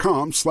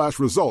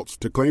linkedin.com/results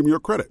to claim your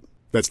credit.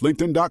 That's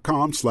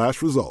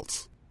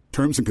linkedin.com/results.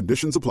 Terms and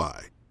conditions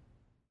apply.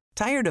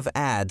 Tired of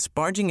ads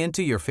barging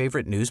into your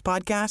favorite news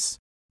podcasts?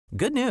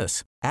 Good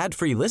news.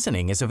 Ad-free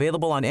listening is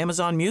available on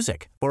Amazon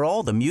Music for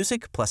all the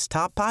music plus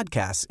top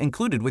podcasts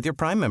included with your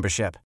Prime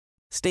membership.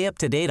 Stay up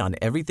to date on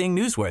everything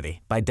newsworthy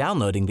by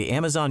downloading the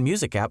Amazon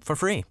Music app for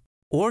free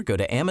or go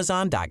to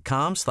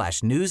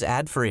amazon.com/news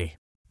ad free.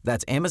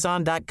 That's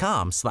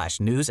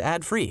amazon.com/news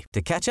ad free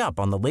to catch up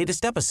on the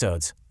latest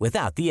episodes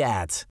without the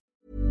ads.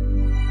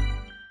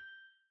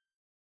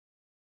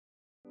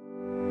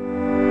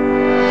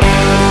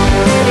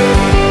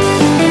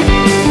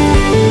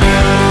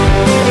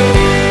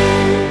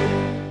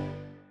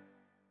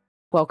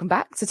 Welcome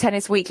back to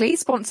Tennis Weekly,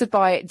 sponsored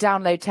by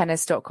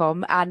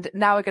downloadtennis.com. And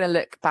now we're going to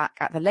look back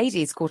at the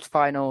ladies'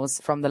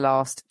 quarterfinals from the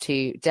last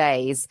 2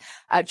 days.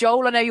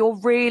 Joel, I know you're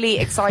really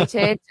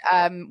excited.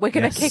 We're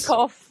going to kick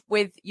off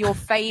with your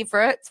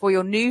favourite, or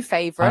your new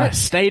favourite. I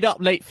stayed up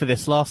late for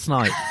this last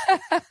night.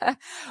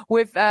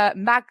 With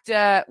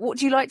Magda, what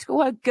do you like to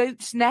call her?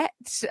 Goatnet?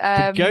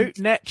 The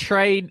Goatnet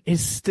train is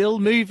still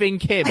moving,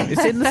 Kim.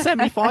 It's in the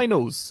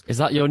semi-finals. Is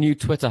that your new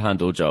Twitter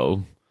handle,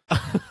 Joel?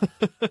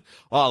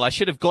 Well, I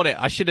should have got it.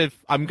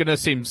 I'm going to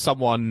assume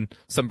some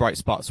bright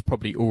spots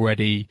probably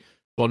already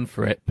gone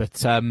for it. But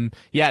the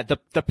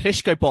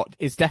Pliskova bot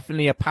is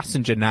definitely a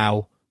passenger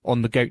now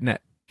on the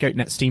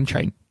Goatnet steam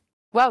train.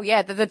 Well,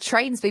 yeah, the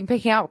train's been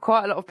picking up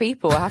quite a lot of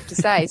people, I have to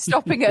say,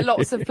 stopping at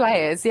lots of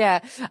players. Yeah.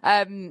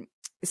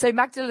 So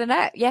Magda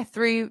Linette,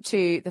 through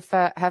to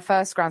her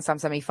first Grand Slam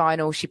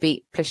semi-final. She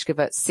beat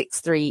Pliskova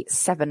 6-3,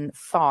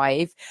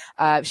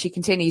 7-5. She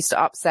continues to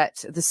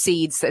upset the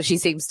seeds that she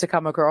seems to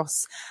come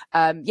across.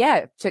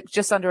 Took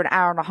just under an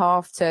hour and a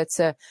half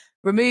to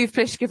remove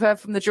Pliskova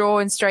from the draw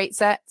in straight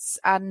sets.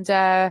 And,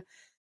 I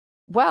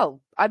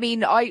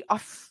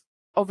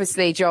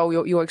obviously,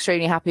 Joel, you're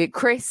extremely happy.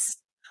 Chris,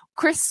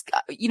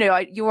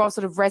 you're our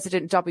sort of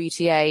resident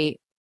WTA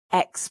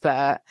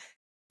expert.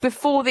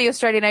 Before the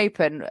Australian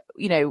Open,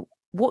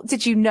 what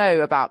did you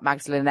know about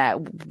Magda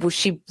Linette? Was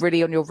she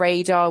really on your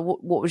radar?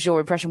 What was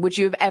your impression? Would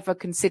you have ever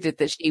considered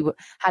that she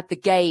had the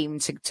game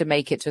to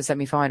make it to a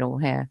semi-final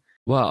here?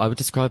 Well, I would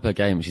describe her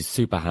game. She's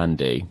super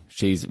handy.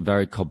 She's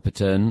very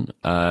competent,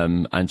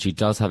 and she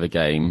does have a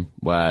game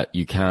where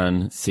you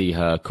can see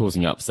her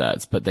causing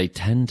upsets, but they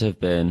tend to have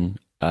been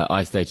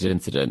isolated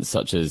incidents,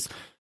 such as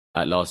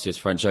at last year's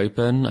French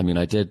Open. I mean,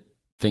 I did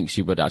think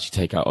she would actually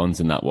take out Ons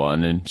in that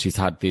one, and she's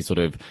had these sort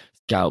of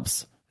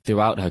scalps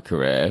throughout her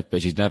career,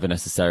 but she's never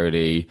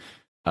necessarily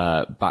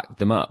backed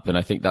them up. And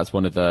I think that's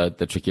one of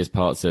the trickiest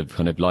parts of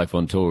kind of life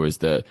on tour, is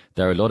that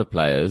there are a lot of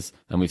players,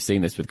 and we've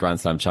seen this with Grand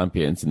Slam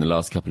champions in the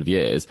last couple of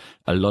years,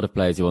 a lot of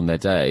players who on their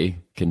day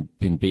can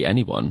beat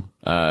anyone,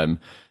 and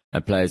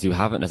players who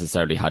haven't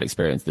necessarily had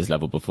experience at this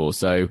level before.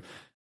 So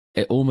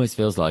it almost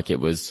feels like it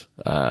was,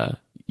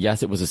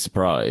 yes, it was a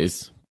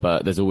surprise,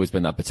 but there's always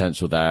been that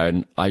potential there.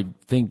 And I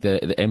think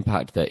the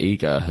impact that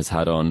Iga has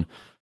had on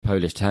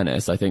Polish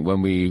tennis, I think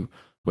when we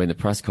were in the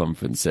press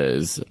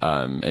conferences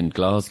in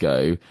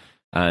Glasgow,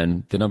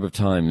 and the number of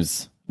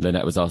times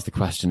Linette was asked the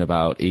question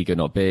about Iga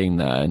not being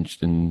there,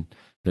 and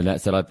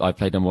Linette said, I've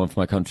played number one for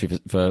my country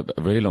for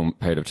a really long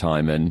period of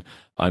time, and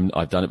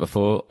I've done it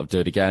before, I'll do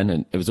it again.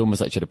 And it was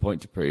almost like she had a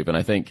point to prove. And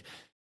I think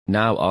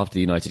now, after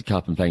the United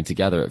Cup and playing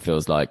together, it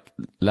feels like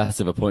less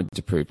of a point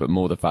to prove, but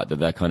more the fact that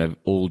they're kind of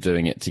all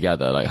doing it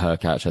together, like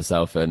Hurkacz,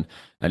 herself, and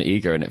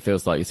Iga. And it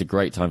feels like it's a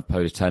great time for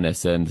Polish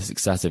tennis, and the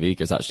success of Iga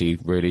has actually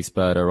really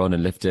spurred her on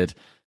and lifted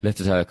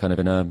her kind of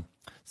in a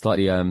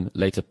slightly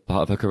later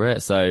part of her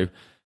career. So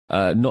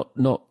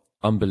not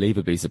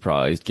unbelievably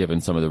surprised given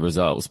some of the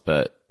results,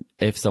 but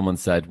if someone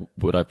said,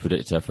 would I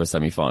predict her for a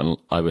semi-final,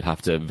 I would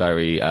have to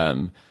very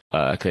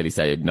clearly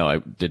say, no, I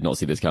did not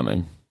see this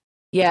coming.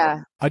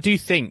 Yeah. I do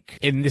think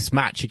in this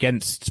match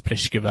against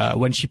Pliskova,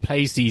 when she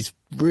plays these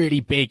really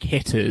big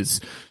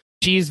hitters,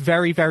 She is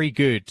very, very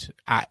good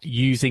at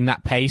using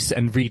that pace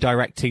and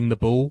redirecting the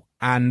ball.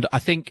 And I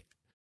think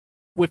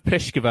with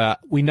Pliskova,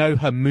 we know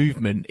her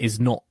movement is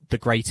not the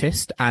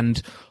greatest.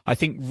 And I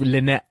think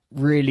Linette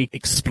really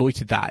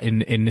exploited that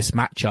in this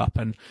matchup.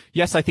 And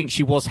yes, I think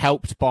she was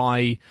helped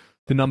by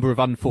the number of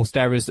unforced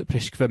errors that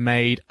Pliskova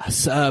made. Her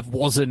serve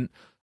wasn't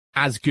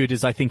as good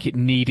as I think it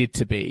needed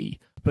to be.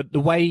 But the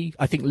way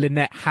I think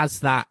Linette has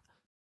that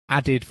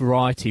added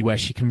variety where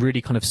she can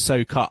really kind of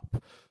soak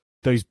up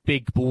those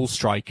big ball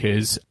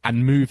strikers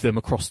and move them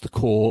across the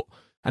court.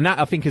 And that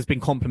I think has been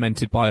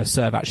complemented by her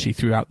serve actually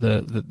throughout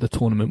the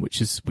tournament,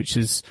 which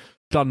is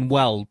done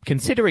well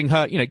considering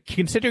her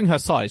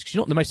size, because she's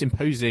not the most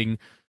imposing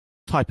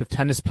type of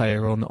tennis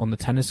player on the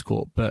tennis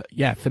court. But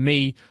yeah, for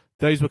me,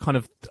 those were kind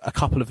of a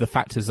couple of the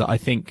factors that I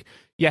think,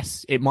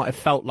 yes, it might have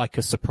felt like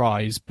a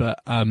surprise,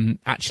 but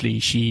actually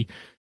she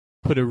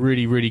put a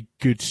really, really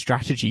good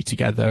strategy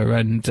together.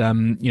 And,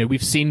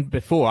 we've seen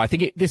before, I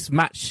think this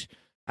match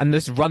and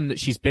this run that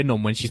she's been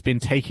on when she's been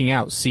taking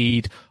out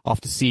seed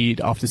after seed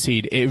after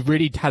seed, it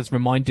really has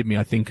reminded me,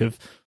 I think, of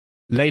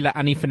Leylah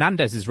Annie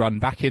Fernandez's run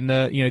back in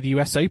the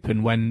US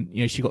Open when,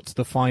 she got to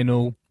the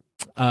final,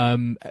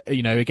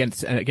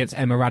 against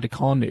Emma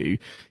Raducanu.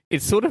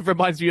 It sort of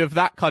reminds me of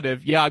that kind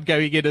of, I'm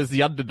going in as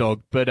the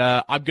underdog, but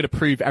I'm going to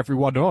prove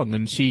everyone wrong.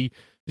 And she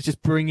is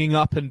just bringing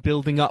up and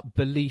building up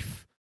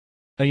belief,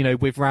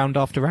 with round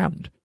after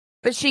round.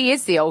 But she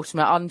is the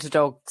ultimate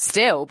underdog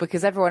still,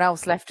 because everyone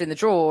else left in the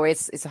draw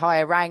is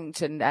higher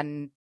ranked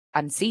and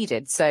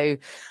seeded. So,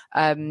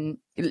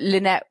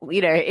 Linette,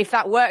 if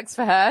that works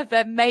for her,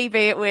 then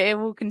maybe it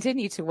will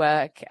continue to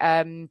work.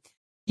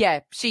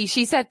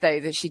 She said though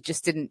that she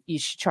just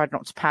she tried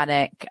not to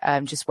panic,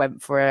 just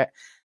went for it,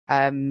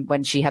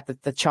 when she had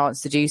the chance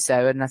to do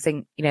so. And I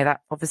think,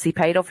 that obviously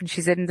paid off and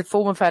she's in the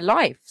form of her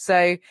life.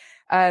 So,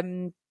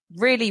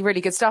 really,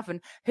 really good stuff.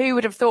 And who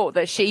would have thought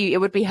that it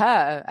would be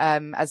her,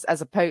 as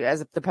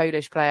the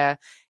Polish player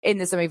in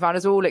the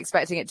semi-finals, all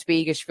expecting it to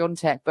be Iga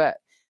Świątek, but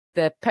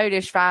the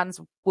Polish fans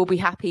will be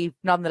happy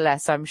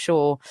nonetheless, I'm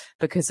sure,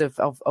 because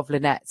of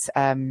Linette,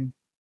 and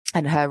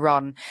her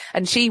run.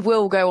 And she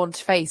will go on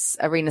to face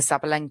Aryna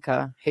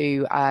Sabalenka,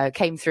 who,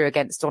 came through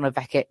against Donna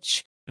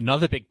Vekic.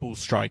 Another big ball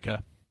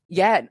striker.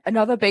 Yeah,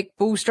 another big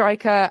ball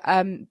striker.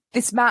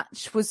 This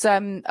match was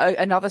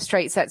another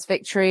straight sets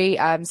victory,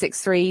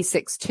 6-3,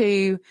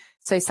 6-2.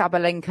 So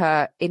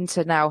Sabalenka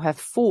into now her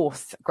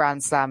fourth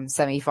Grand Slam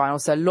semi-final,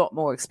 so a lot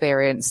more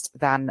experienced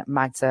than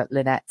Magda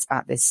Linette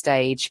at this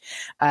stage.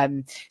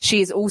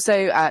 She is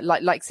also,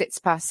 like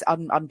Tsitsipas,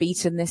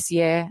 unbeaten this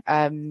year.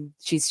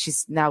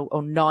 She's now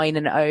on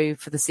 9-0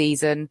 for the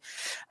season.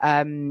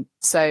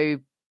 So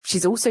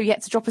she's also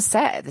yet to drop a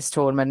set at this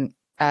tournament.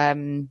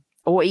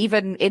 Or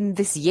even in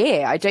this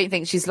year. I don't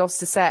think she's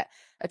lost a set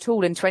at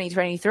all in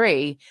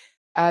 2023.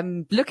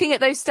 Looking at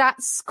those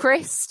stats,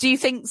 Chris, do you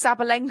think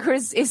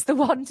Sabalenka is the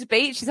one to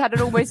beat? She's had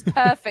an almost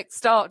perfect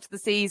start to the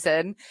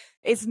season.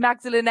 Is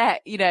Magda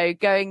Linette,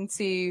 going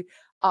to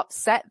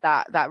upset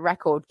that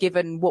record,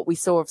 given what we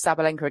saw of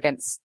Sabalenka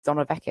against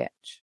Donna Vekic?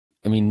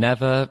 I mean,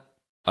 I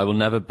will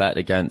never bet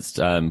against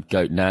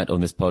Goat Net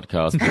on this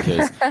podcast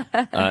because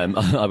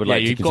I would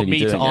like to continue doing it. You've got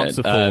me to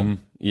answer for.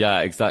 Yeah,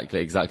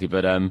 exactly.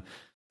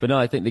 But no,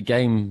 I think the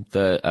game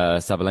that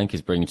Sabalenka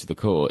is bringing to the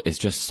court is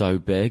just so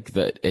big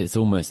that it's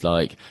almost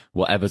like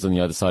whatever's on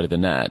the other side of the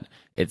net,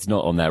 it's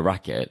not on their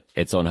racket,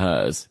 it's on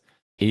hers.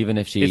 Even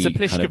if she it's a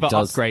Pliskova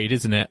upgrade,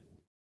 isn't it?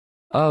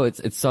 Oh,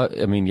 it's so.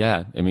 I mean,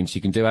 yeah. I mean,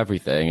 she can do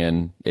everything,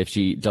 and if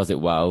she does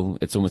it well,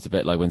 it's almost a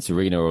bit like when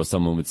Serena or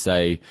someone would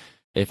say,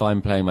 "If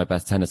I'm playing my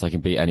best tennis, I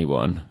can beat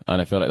anyone." And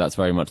I feel like that's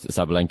very much the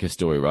Sabalenka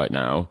story right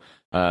now.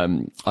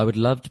 I would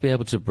love to be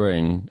able to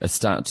bring a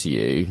stat to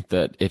you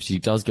that if she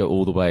does go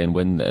all the way and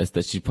win this,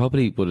 that she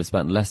probably would have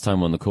spent less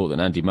time on the court than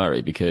Andy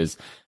Murray, because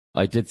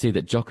I did see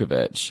that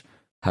Djokovic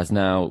has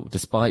now,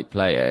 despite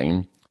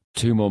playing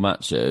 2 more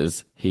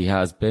matches, he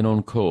has been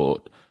on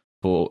court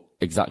for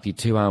exactly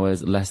 2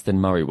 hours less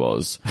than Murray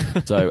was.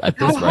 So at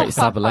this rate,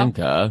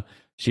 Sabalenka,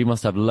 she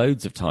must have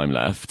loads of time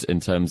left in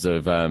terms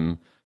of kind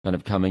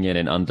of coming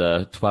in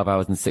under 12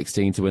 hours and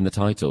 16 to win the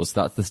title. So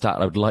that's the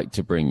stat I would like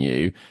to bring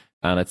you.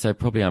 And I'd say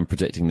probably I'm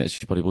predicting that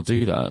she probably will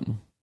do that.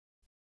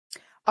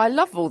 I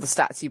love all the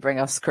stats you bring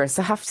us, Chris.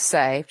 I have to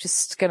say, I'm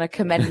just going to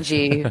commend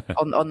you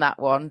on that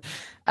one.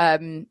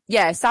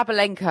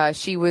 Sabalenka,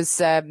 she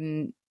was, I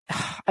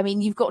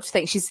mean, you've got to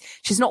think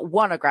she's not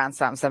won a Grand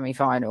Slam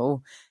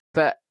semi-final,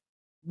 but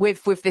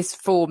with this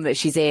form that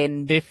she's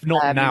in. If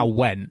not now,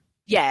 when?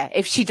 Yeah,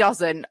 if she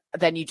doesn't,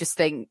 then you just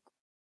think,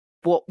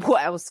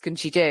 what else can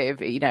she do?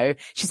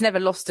 She's never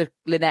lost to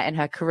Linette in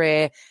her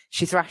career.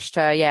 She thrashed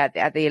her,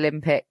 at the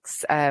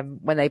Olympics,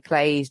 when they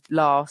played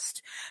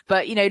last.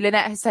 But,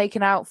 Linette has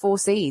taken out 4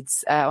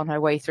 seeds, on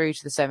her way through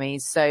to the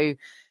semis. So,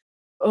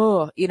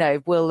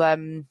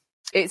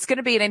 it's going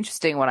to be an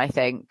interesting one, I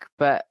think.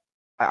 But,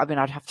 I mean,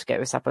 I'd have to go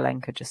with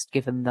Sabalenka, just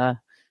given the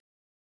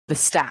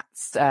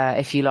stats,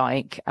 if you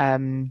like.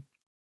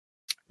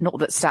 Not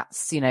that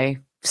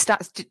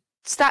stats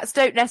stats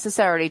don't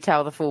necessarily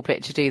tell the full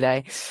picture, do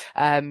they?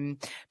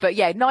 But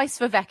yeah, nice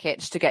for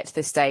Vekic to get to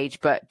this stage,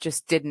 but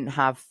just didn't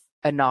have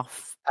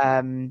enough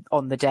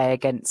on the day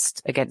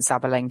against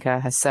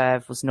Sabalenka. Her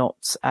serve was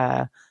not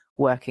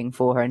working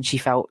for her, and she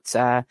felt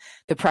the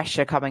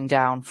pressure coming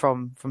down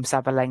from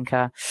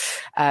Sabalenka.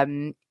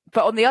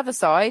 But on the other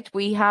side,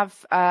 we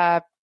have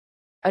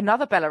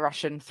another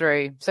Belarusian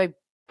through. So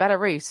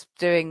Belarus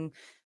doing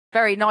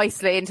very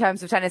nicely in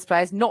terms of tennis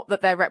players. Not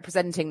that they're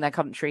representing their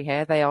country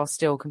here. They are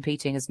still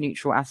competing as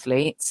neutral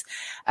athletes.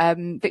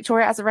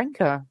 Victoria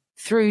Azarenka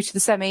through to the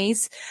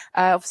semis.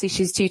 Obviously,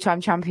 she's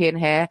two-time champion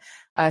here.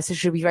 So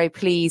she'll be very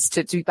pleased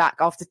to be back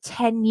after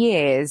 10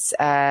 years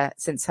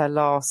since her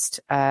last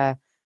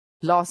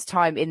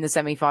time in the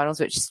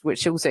semi-finals,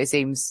 which also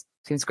seems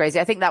crazy.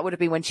 I think that would have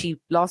been when she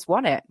last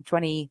won it,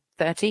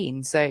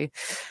 2013. So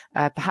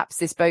perhaps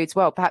this bodes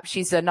well. Perhaps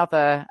she's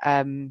another.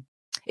 I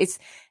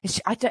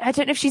don't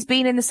know if she's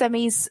been in the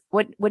semis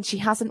when she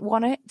hasn't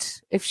won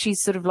it. If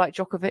she's sort of like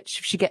Djokovic,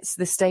 if she gets to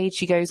the stage,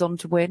 she goes on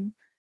to win.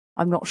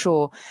 I'm not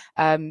sure.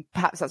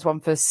 Perhaps that's one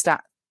for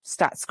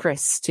Stats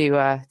Chris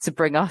to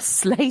bring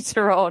us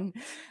later on.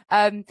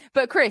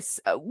 But Chris,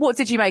 what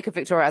did you make of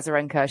Victoria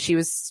Azarenka? She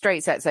was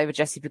straight sets over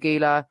Jessie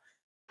Pegula,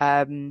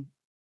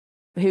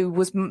 who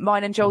was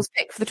mine and Joel's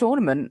pick for the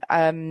tournament.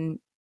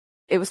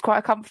 It was quite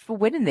a comfortable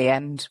win in the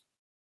end.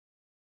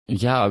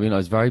 Yeah, I mean, I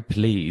was very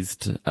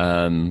pleased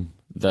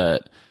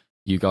that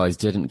you guys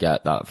didn't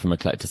get that from a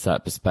collector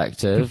set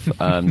perspective.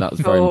 That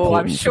was very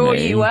important. I'm sure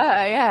you were,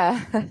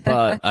 yeah.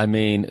 But I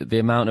mean, the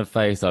amount of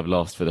face I've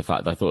lost for the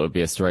fact that I thought it would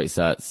be a straight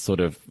set, sort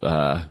of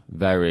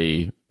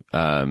very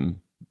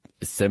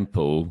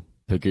simple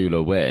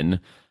Pegula win.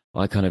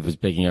 I kind of was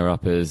bigging her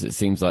up as it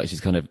seems like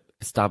she's kind of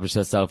established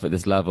herself at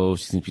this level.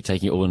 She seems to be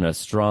taking it all in her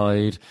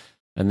stride.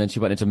 And then she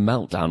went into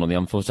meltdown on the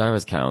unforced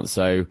errors count.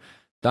 So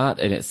that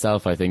in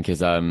itself, I think, is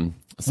something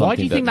Why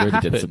do you think that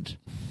really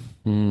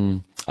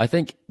happened? I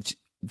think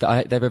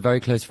they have a very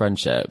close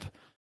friendship.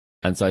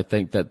 And so I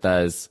think that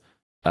there's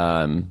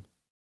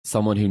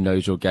someone who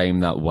knows your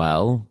game that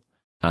well.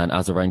 And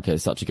Azarenka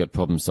is such a good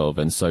problem solver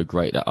and so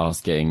great at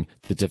asking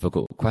the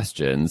difficult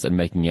questions and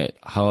making it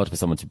hard for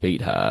someone to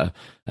beat her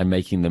and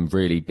making them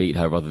really beat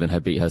her rather than her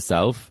beat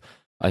herself.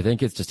 I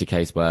think it's just a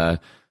case where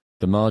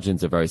the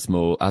margins are very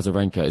small.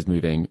 Azarenka is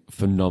moving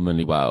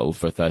phenomenally well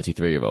for a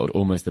 33-year-old,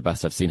 almost the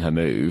best I've seen her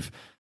move.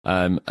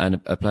 And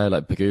a player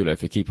like Pegula,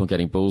 if you keep on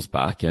getting balls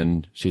back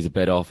and she's a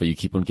bit off or you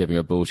keep on giving her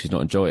a ball she's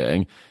not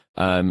enjoying,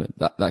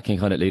 that can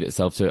kind of lead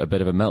itself to a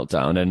bit of a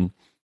meltdown. And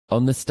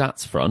on the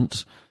stats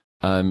front,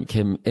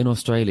 Kim, in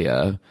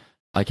Australia,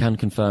 I can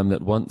confirm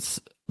that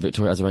once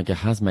Victoria Azarenka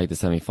has made the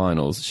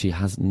semi-finals, she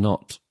has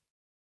not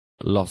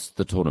lost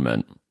the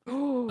tournament.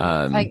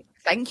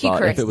 Thank you, but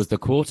Chris. If it was the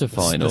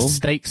quarterfinal, the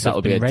stakes that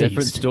would be a raised.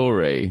 different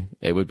story.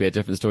 It would be a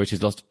different story.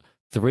 She's lost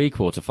 3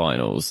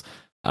 quarterfinals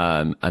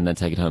and then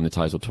taken home the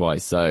title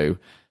twice. So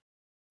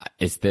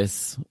is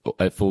this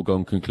a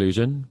foregone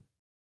conclusion?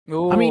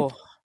 Ooh. I mean,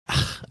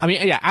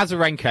 yeah,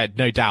 Azarenka,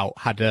 no doubt,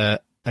 had a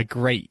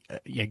great,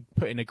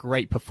 put in a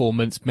great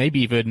performance, maybe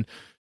even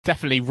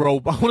definitely I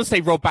want to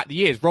say roll back the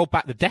years, roll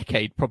back the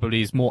decade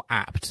probably is more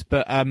apt.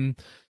 But,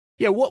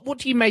 what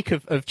do you make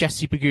of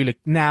Jessie Pegula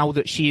now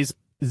that she is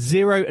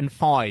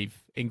 0-5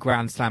 in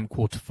Grand Slam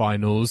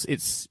quarterfinals?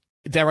 It's,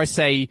 dare I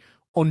say,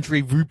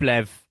 Andrei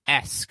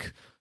Rublev-esque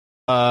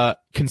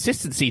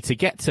consistency to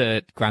get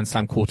to Grand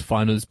Slam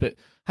quarterfinals, but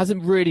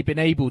hasn't really been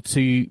able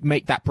to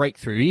make that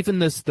breakthrough.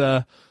 Even as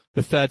the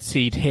third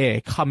seed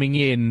here coming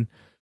in,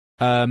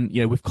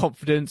 with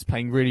confidence,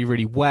 playing really,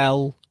 really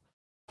well,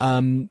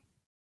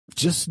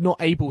 just not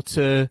able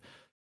to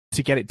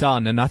get it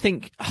done. And I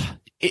think,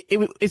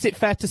 is it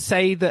fair to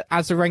say that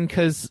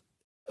Azarenka's,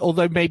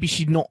 although maybe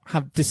she'd not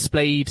have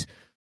displayed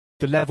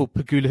the level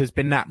Pegula has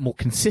been at more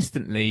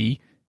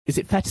consistently, is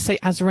it fair to say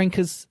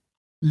Azarenka's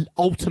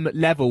ultimate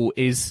level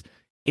is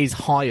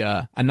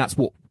higher, and that's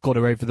what got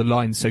her over the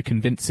line so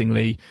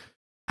convincingly,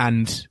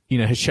 and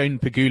has shown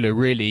Pegula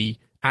really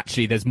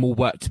actually there's more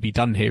work to be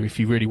done here if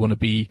you really want to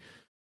be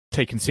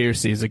taken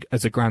seriously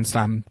as a Grand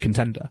Slam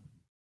contender.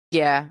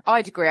 Yeah,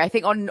 I'd agree. I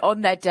think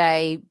on their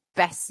day,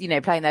 best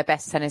playing their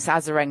best tennis,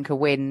 Azarenka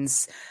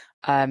wins.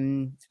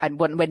 And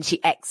when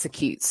she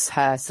executes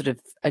her sort of,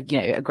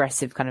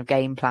 aggressive kind of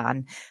game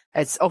plan,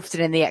 it's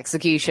often in the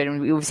execution.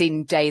 We've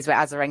seen days where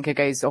Azarenka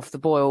goes off the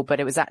boil, but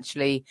it was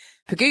actually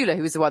Pegula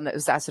who was the one that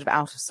was sort of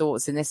out of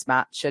sorts in this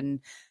match.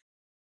 And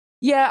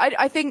yeah,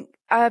 I think,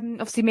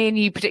 obviously me and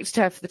you predicted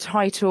her for the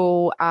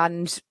title.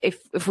 And if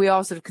we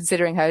are sort of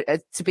considering her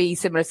to be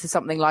similar to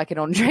something like an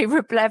Andrei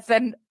Rublev,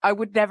 then I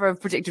would never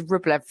have predicted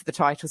Rublev for the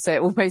title. So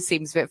it almost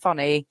seems a bit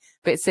funny,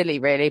 a bit silly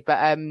really.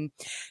 But,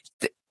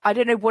 I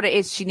don't know what it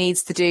is she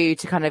needs to do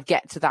to kind of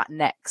get to that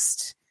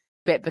next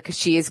bit, because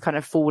she is kind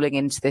of falling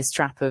into this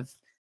trap of,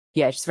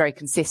 she's very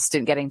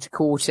consistent getting to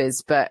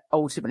quarters, but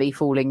ultimately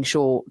falling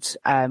short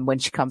when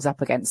she comes up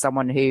against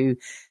someone who,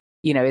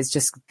 is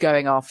just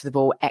going after the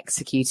ball,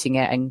 executing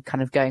it and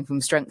kind of going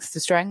from strength to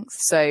strength.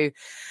 So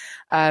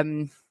I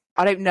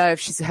don't know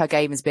if her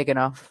game is big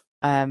enough.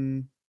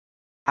 And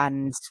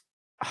And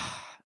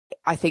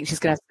I think she's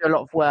going to have to do a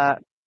lot of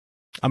work.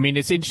 I mean,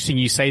 it's interesting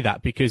you say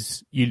that,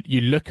 because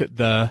you look at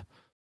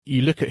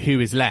who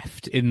is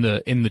left in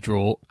the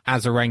draw: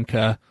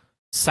 Azarenka,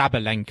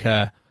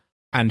 Sabalenka,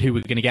 and who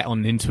we're going to get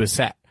on into a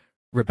set,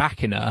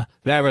 Rybakina.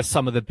 There are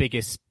some of the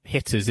biggest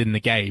hitters in the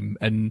game,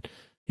 and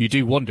you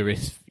do wonder,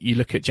 if you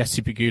look at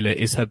Jessie Pegula,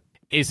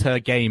 is her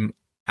game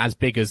as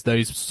big as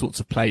those sorts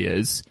of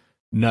players?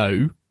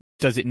 No.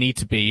 Does it need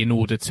to be in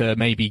order to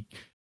maybe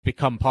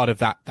become part of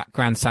that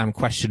Grand Slam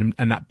question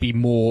and that be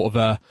more of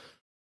a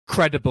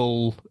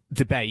credible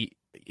debate?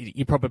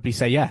 You probably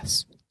say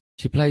yes.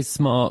 She plays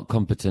smart,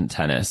 competent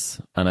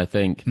tennis, and I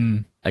think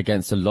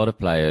against a lot of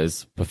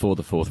players before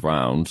the fourth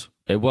round,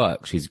 it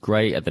works. She's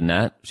great at the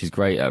net. She's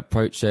great at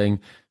approaching.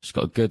 She's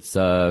got a good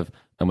serve.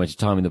 And when she's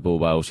timing the ball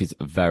well, she's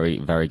a very,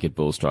 very good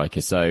ball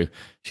striker. So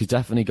she's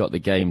definitely got the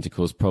game to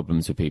cause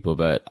problems for people.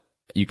 But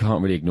you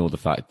can't really ignore the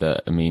fact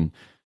that, I mean,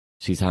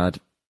 she's had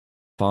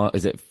 4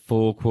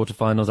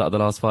 quarterfinals out of the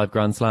last 5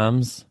 Grand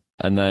Slams?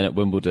 And then at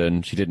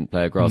Wimbledon, she didn't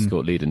play a grass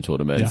court lead-in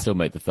tournament and still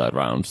made the third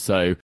round.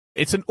 So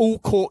it's an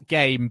all-court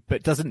game,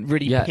 but doesn't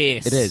really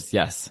pierce. It is,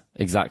 yes,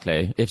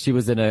 exactly. If she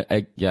was in a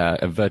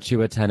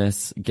Virtua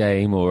tennis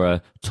game or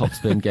a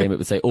topspin game, it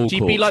would say all-court.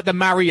 She'd be like the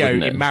Mario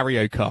in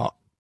Mario Kart.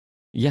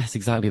 Yes,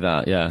 exactly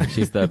that. Yeah,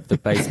 she's the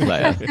bass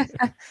player.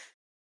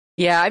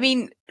 Yeah, I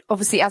mean,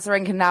 obviously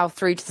Azarenka now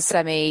through to the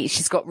semi.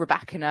 She's got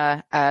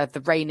Rybakina,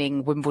 the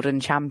reigning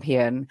Wimbledon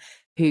champion,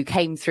 who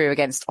came through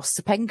against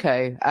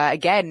Ostapenko.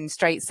 Again,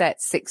 straight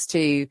sets,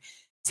 6-2,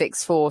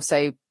 6-4.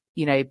 So,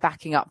 you know,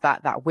 backing up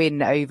that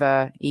win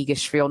over Iga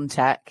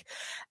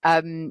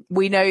Swiatek.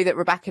 We know that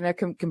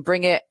Rybakina can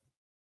bring it,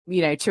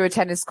 you know, to a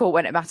tennis court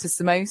when it matters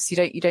the most.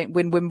 You don't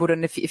win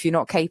Wimbledon if you're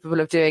not capable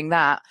of doing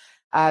that.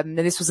 And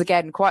this was,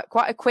 again, quite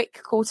a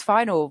quick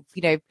quarterfinal.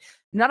 You know,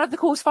 none of the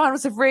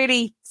quarterfinals have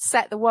really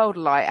set the world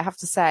alight, I have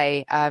to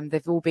say.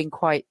 They've all been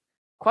quite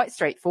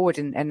straightforward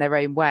in their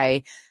own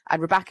way.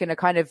 And Rybakina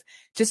kind of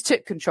just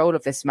took control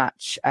of this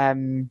match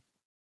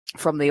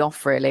from the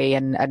off, really.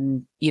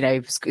 And you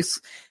know, it's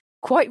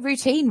quite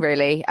routine,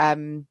 really,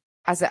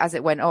 as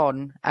it went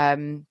on.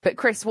 But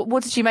Chris,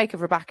 what did you make of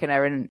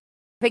Rybakina? And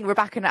I think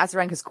Rybakina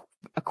Azarenka's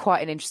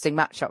quite an interesting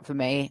matchup for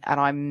me. And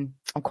I'm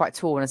quite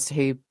torn as to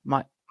who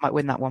might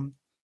win that one.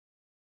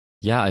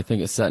 Yeah, I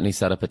think it's certainly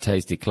set up a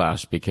tasty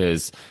clash,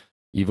 because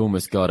you've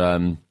almost got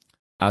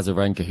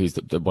Azarenka, who's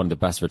one of the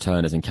best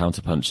returners and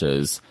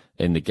counterpunchers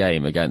in the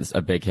game, against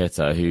a big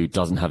hitter who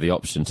doesn't have the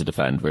option to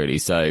defend, really.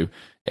 So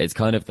it's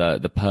kind of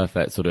the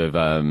perfect sort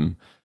of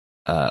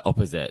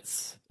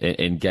opposites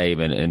in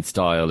game and in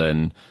style.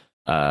 And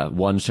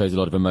one shows a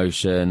lot of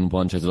emotion,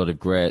 one shows a lot of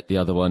grit, the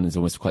other one is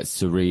almost quite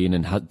serene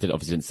and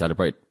obviously didn't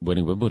celebrate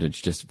winning Wimbledon.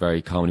 She just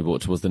very calmly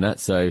walked towards the net.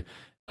 So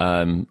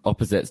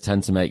opposites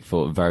tend to make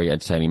for very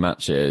entertaining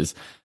matches.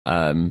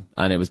 And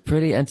it was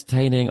pretty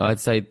entertaining. I'd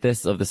say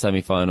this of the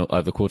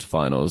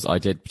quarterfinals, I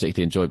did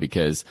particularly enjoy,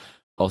 because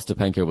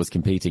Ostapenko was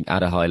competing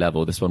at a high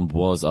level. This one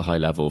was a high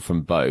level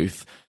from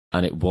both,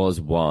 and it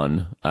was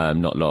won,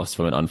 not lost,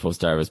 from an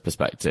unforced errors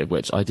perspective,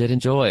 which I did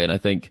enjoy. And I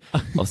think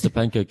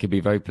Ostapenko could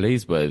be very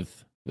pleased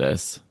with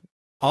this.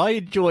 I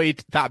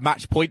enjoyed that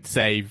match point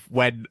save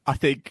when I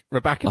think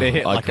Rybakina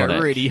hit like a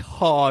really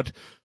hard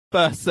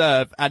first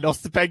serve, and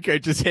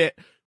Ostapenko just hit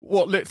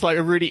what looks like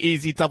a really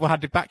easy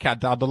double-handed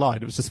backhand down the line.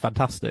 It was just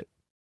fantastic.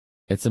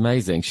 It's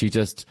amazing. She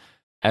just,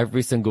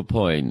 every single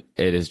point,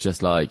 it is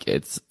just like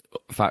it's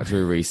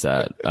factory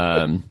reset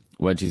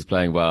when she's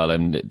playing well,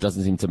 and it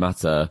doesn't seem to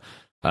matter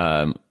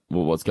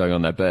what's going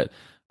on there. But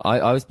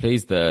I was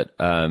pleased that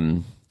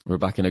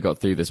Rybakina got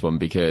through this one,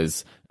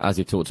 because, as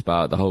you've talked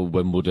about, the whole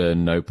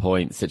Wimbledon no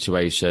point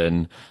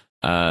situation,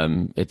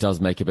 it does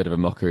make a bit of a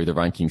mockery of the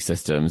ranking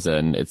systems,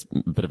 and it's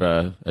a bit of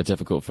a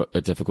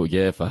difficult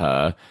year for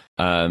her.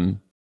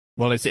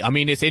 Well, it's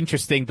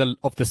interesting.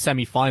 Of the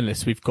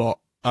semi-finalists, we've got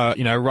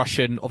a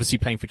Russian obviously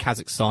playing for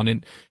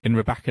Kazakhstan in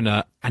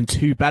Rybakina, and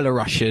 2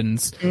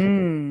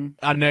 Belarusians.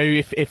 I know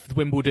if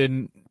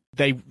Wimbledon,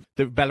 the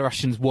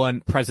Belarusians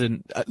weren't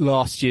present at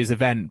last year's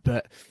event,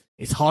 but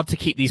it's hard to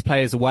keep these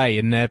players away,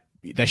 and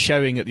they're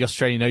showing at the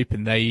Australian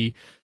Open. They,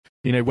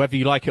 you know, whether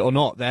you like it or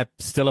not, they're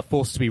still a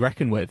force to be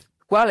reckoned with.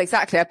 Well,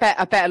 exactly. I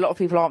bet a lot of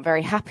people aren't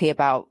very happy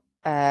about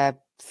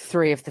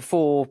 3 of the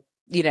 4,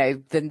 you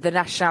know, the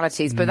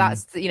nationalities, but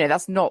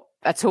that's not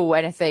at all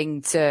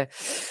anything to,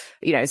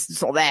 you know,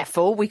 it's not their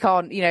fault. We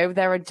can't, you know,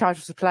 they're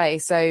entitled to play.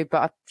 So,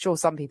 but I'm sure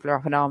some people are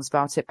up in arms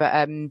about it.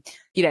 But,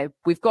 you know,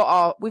 we've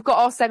got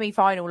our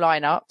semi-final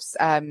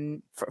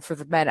lineups, for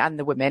the men and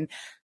the women.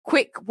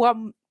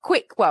 Well,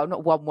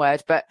 not one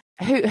word, but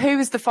who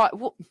is the fight?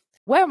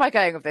 Where am I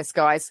going with this,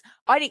 guys?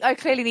 I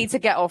clearly need to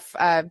get off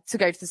to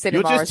go to the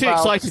cinema. You're just too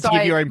excited to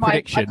give your own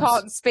predictions. I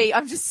can't speak.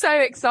 I'm just so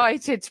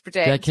excited to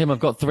predict. Yeah, Kim, I've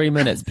got 3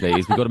 minutes,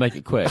 please. We've got to make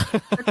it quick.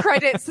 The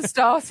credits are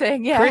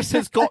starting. Yeah, Chris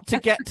has got to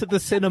get to the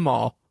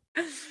cinema.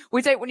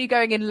 We don't want you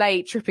going in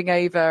late, tripping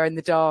over in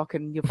the dark,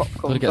 and your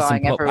popcorn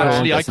flying everywhere.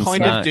 Actually, I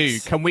kind of do.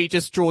 Can we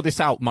just draw this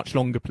out much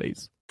longer,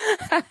 please?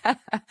 I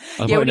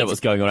won't know what's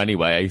going on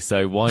anyway,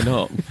 so why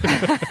not?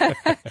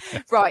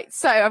 Right,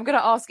 so I'm going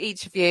to ask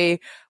each of you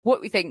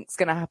what we think is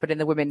going to happen in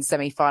the women's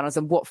semi-finals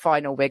and what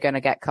final we're going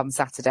to get come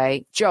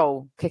Saturday.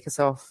 Joel, kick us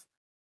off.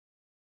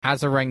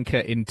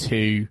 Azarenka in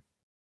 2,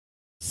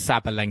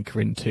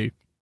 Sabalenka in 2.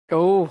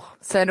 Oh,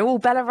 so an all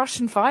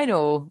Belarusian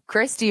final.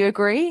 Chris, do you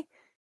agree?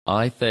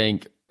 I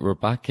think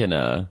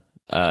Rybakina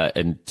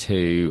in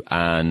 2,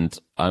 and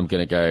I'm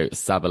going to go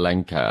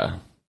Sabalenka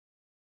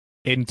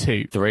in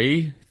 2.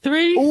 3?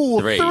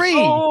 Oh, 3.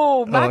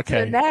 Oh,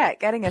 Linette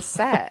getting a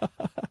set.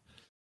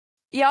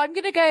 Yeah, I'm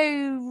going to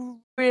go...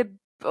 I'm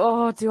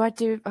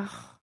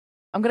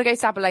going to go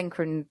Sabalenka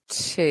in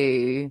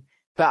 2,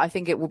 but I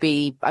think it will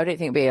be... I don't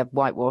think it'll be a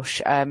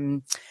whitewash.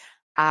 And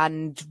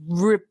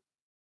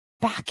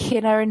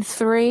Rybakina in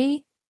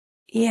 3?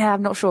 Yeah,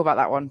 I'm not sure about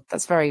that one.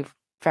 That's very,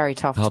 very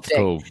tough to do.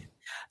 Cool.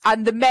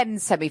 And the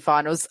men's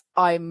semi-finals,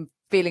 I'm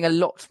feeling a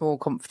lot more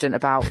confident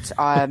about.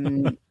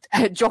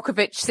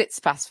 Djokovic,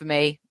 Tsitsipas for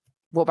me.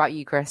 What about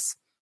you, Chris?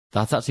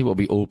 That's actually what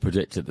we all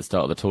predicted at the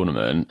start of the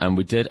tournament. And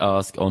we did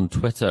ask on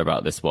Twitter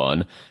about this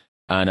one.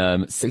 And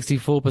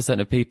 64%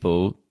 of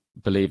people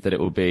believe that it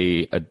will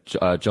be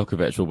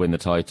Djokovic will win the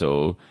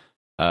title.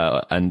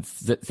 And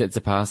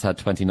Tsitsipas had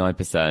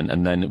 29%.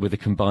 And then with a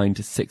combined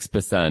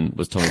 6%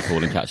 was Tommy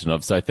Paul and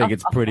Khachanov. So I think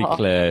it's pretty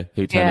clear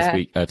who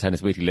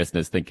Tennis Weekly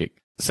listeners think it.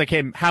 So,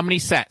 Kim, how many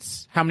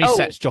sets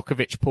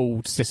Djokovic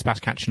pulled Tsitsipas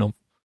Khachanov?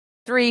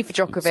 3 for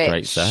Djokovic.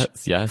 Straight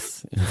sets,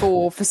 yes.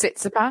 4 for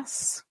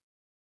Tsitsipas.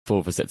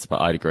 4 for Tsitsipas,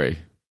 I'd agree.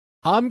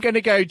 I'm going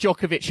to go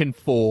Djokovic in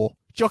 4.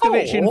 In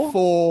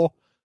 4.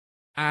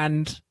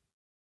 And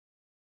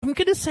I'm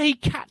going to say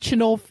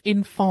Khachanov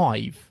in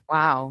 5.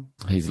 Wow.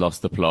 He's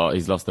lost the plot.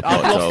 I've lost the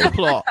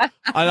plot.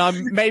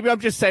 And maybe I'm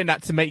just saying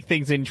that to make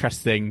things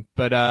interesting.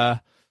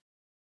 But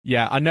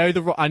yeah, I know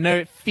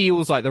it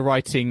feels like the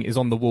writing is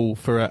on the wall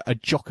for a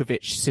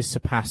Djokovic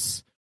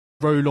Tsitsipas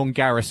Roland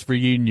Garros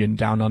reunion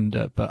down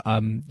under. But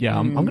yeah,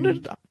 I'm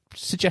going to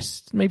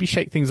suggest maybe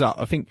shake things up.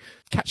 I think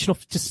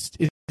Khachanov just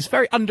is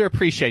very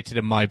underappreciated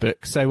in my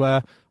book.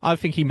 So I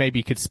think he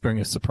maybe could spring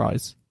a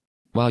surprise.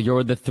 Wow,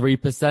 you're in the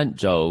 3%,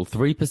 Joel.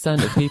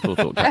 3% of people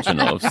thought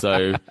Khachanov.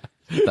 So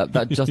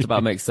that just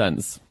about makes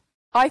sense.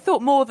 I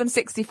thought more than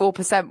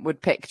 64%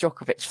 would pick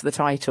Djokovic for the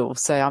title,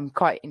 so I'm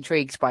quite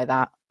intrigued by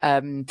that.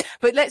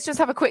 But let's just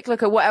have a quick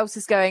look at what else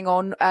is going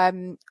on.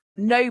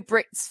 No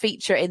Brits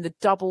feature in the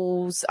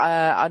doubles,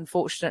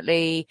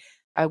 unfortunately.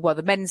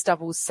 The men's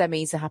doubles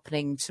semis are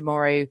happening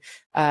tomorrow.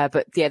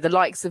 But yeah, the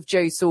likes of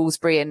Joe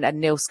Salisbury and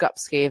Neil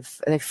Skupski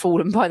they've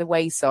fallen by the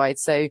wayside.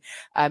 So,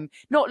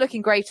 not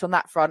looking great on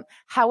that front.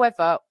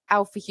 However,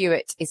 Alfie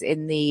Hewitt is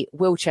in the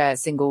wheelchair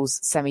singles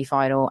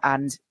semi-final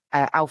and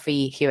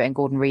Alfie Hewitt and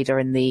Gordon Reed are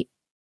in the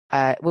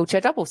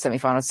wheelchair doubles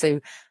semi-final.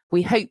 So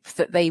we hope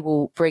that they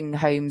will bring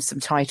home some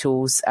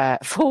titles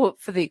for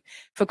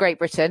Great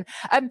Britain.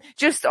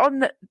 Just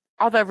on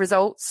other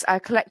results,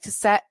 collector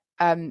set.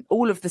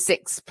 All of the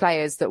 6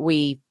 players that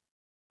we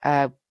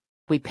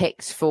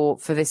picked for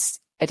this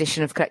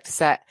edition of Collector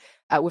Set,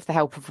 with the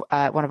help of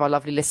one of our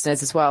lovely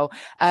listeners as well,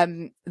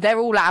 they're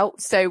all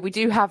out. So we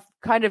do have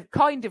kind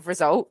of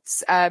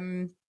results.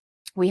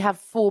 We have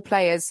 4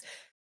 players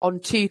on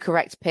 2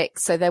 correct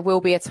picks. So there will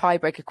be a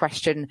tiebreaker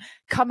question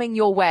coming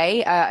your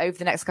way over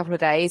the next couple of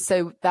days.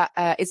 So that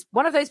is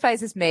one of those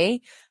players is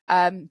me.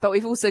 But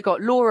we've also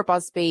got Laura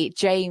Busby,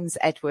 James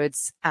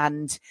Edwards,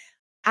 and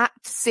at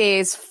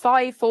Sears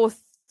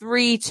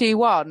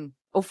 54321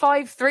 or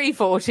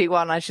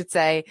 53421, I should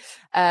say,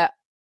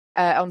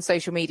 on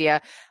social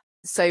media.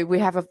 So we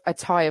have a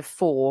tie of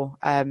 4.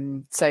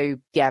 So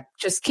yeah,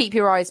 just keep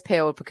your eyes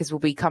peeled because we'll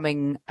be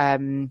coming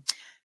and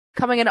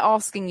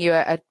asking you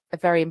a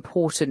very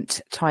important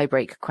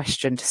tiebreak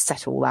question to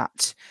settle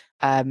that.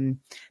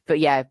 But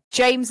yeah,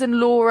 James and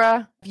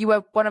Laura, you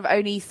were one of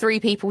only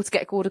 3 people to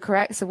get Gorda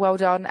correct, so well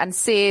done. And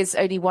Sears,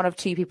 only one of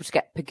 2 people to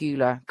get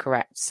Pegula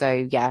correct.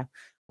 So yeah,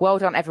 well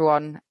done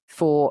everyone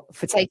for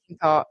taking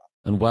part.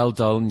 And well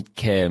done,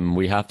 Kim.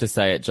 We have to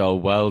say it, Joel.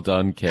 Well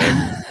done,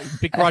 Kim.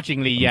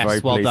 Begrudgingly,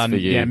 yes. Well done.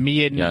 Yeah,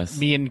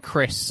 me and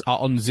Chris are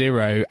on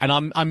 0,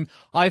 and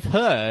I've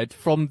heard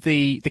from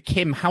the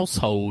Kim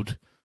household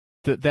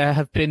that there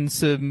have been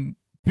some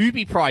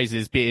booby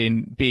prizes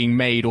being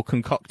made or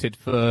concocted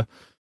for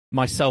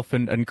myself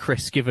and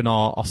Chris, given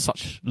our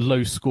such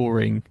low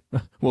scoring,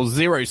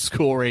 0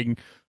 scoring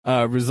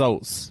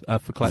results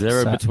for Collector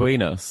 0 Set.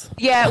 between us.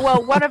 Yeah,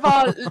 well, one of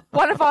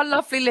our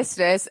lovely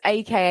listeners,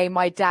 aka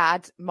my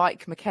dad,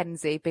 Mike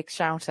McKenzie, big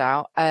shout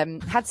out,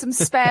 had some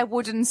spare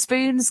wooden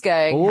spoons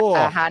going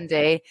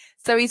handy.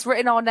 So he's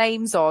written our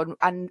names on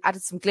and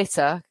added some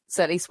glitter,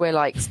 so at least we're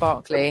like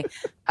sparkly.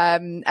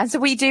 And so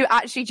we do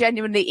actually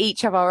genuinely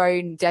each have our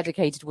own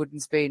dedicated wooden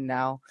spoon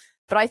now.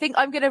 But I think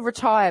I'm going to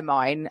retire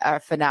mine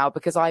for now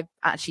because I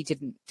actually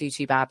didn't do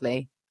too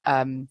badly.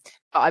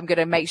 But I'm going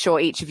to make sure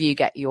each of you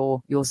get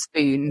your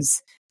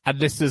spoons. And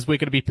listeners, we're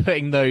going to be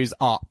putting those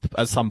up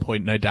at some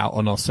point, no doubt,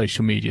 on our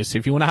social media. So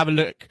if you want to have a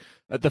look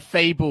at the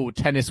fabled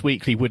Tennis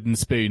Weekly wooden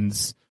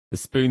spoons. The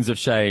spoons of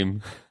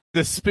shame.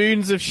 The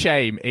spoons of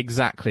shame.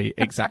 Exactly.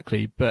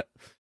 But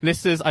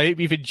listeners, I hope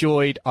you've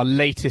enjoyed our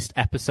latest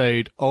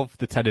episode of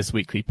the Tennis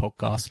Weekly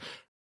podcast.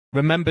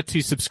 Remember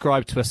to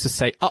subscribe to us to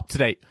stay up to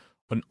date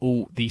on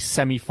all the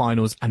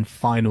semi-finals and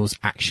finals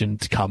action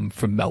to come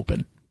from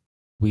Melbourne.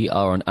 We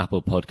are on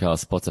Apple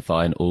Podcasts,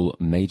 Spotify, and all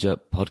major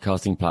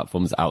podcasting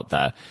platforms out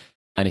there.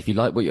 And if you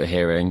like what you're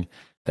hearing,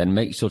 then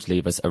make sure to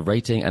leave us a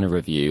rating and a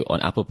review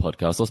on Apple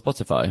Podcasts or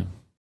Spotify.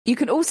 You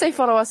can also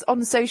follow us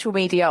on social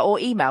media or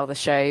email the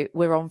show.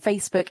 We're on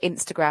Facebook,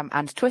 Instagram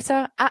and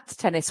Twitter at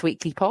Tennis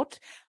Weekly Pod.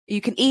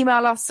 You can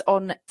email us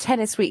on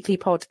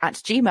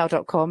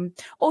tennisweeklypod@gmail.com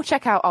or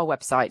check out our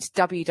website,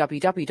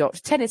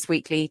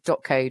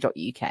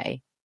 www.tennisweekly.co.uk.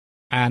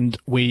 And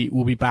we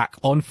will be back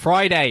on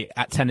Friday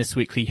at Tennis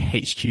Weekly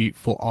HQ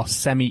for our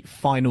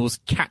semi-finals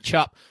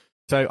catch-up.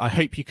 So I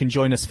hope you can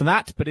join us for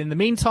that. But in the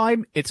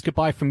meantime, it's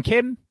goodbye from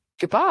Kim.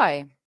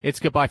 Goodbye. It's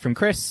goodbye from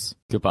Chris.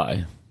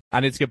 Goodbye.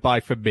 And it's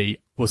goodbye from me.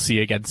 We'll see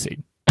you again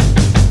soon.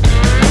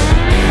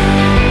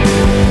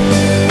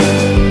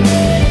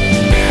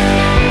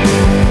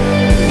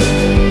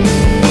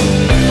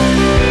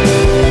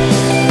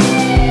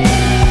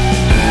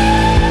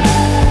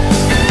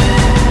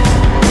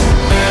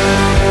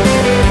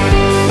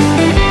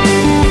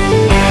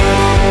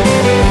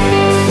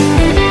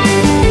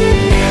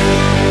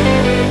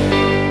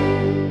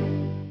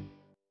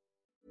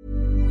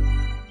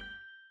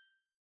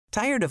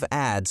 Tired of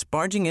ads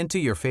barging into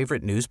your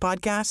favorite news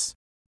podcasts?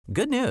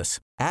 Good news.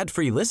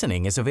 Ad-free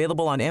listening is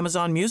available on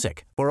Amazon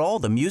Music for all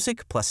the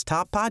music plus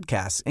top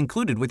podcasts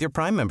included with your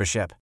Prime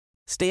membership.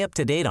 Stay up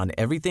to date on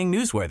everything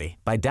newsworthy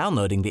by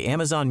downloading the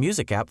Amazon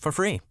Music app for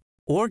free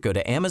or go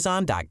to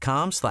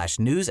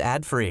amazon.com/news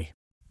ad free.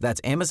 That's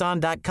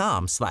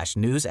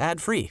amazon.com/news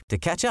ad free to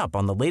catch up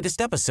on the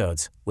latest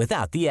episodes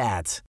without the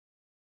ads.